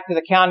reverts back to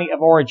the county of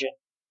origin,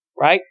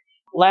 right?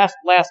 Last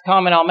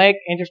comment I'll make.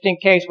 Interesting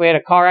case. We had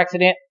a car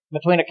accident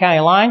between a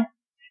county line,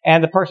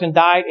 and the person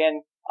died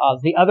in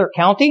the other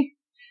county.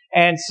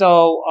 And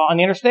so on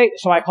the interstate,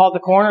 so I called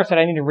the coroner, said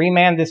I need to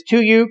remand this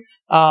to you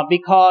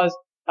because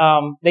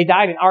they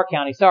died in our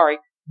county. Sorry,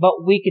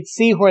 but we could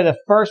see where the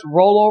first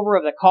rollover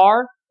of the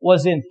car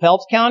was in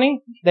Phelps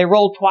County. They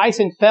rolled twice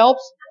in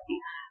Phelps,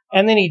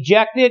 and then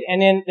ejected,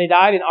 and then they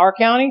died in our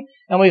county.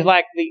 And we was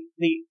like,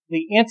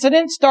 the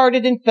incident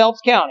started in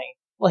Phelps County.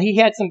 Well, he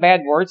had some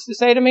bad words to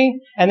say to me,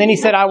 and then he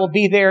said, I will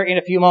be there in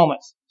a few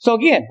moments. So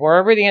again,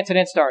 wherever the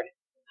incident started.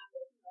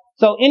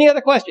 So any other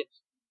questions?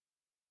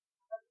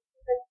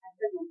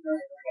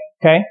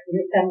 Okay.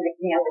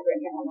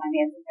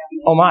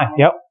 Oh my,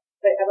 yep.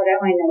 But what I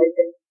want to know is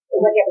that,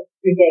 what happens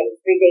 3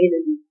 days? 3 days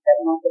is 7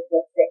 months of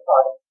let's say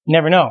caught.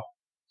 Never know.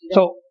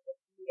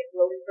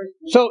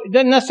 So it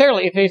doesn't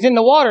necessarily, if it's in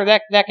the water,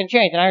 that can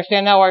change. And I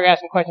understand now why you're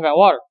asking questions about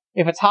water.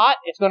 If it's hot,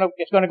 it's gonna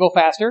go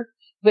faster.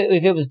 But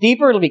if it was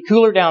deeper, it'll be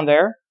cooler down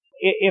there.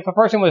 If a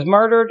person was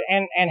murdered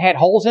and had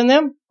holes in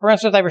them, for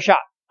instance, they were shot.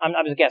 I'm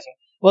just guessing.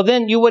 Well,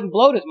 then you wouldn't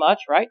bloat as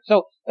much, right?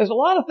 So there's a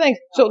lot of things.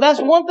 So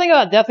that's one thing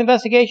about death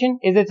investigation,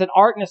 is it's an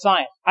art and a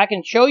science. I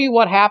can show you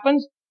what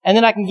happens, and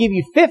then I can give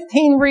you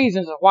 15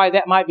 reasons of why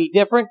that might be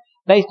different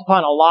based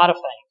upon a lot of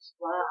things.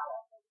 Wow.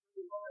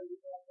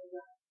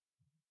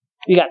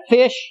 You got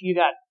fish, you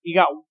got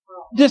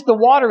just the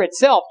water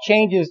itself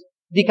changes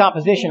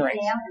decomposition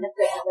rates.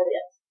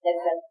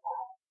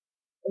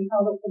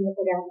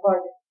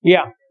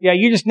 Yeah,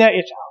 you just know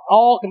it's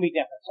all can be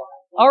different. So,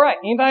 all right,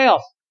 anybody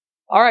else?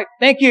 All right,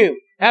 thank you.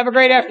 Have a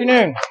great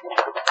afternoon.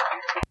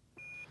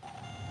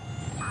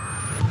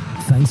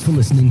 Thanks for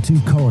listening to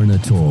Coroner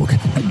Talk,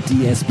 a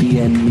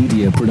DSPN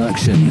media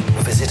production.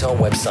 Visit our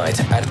website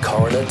at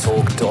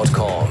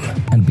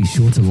coronertalk.com. And be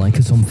sure to like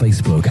us on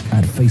Facebook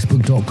at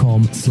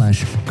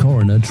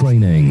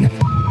facebook.com/coronertraining.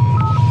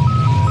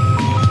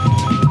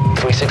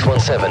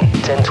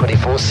 3617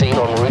 1024 scene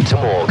en route to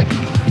morgue.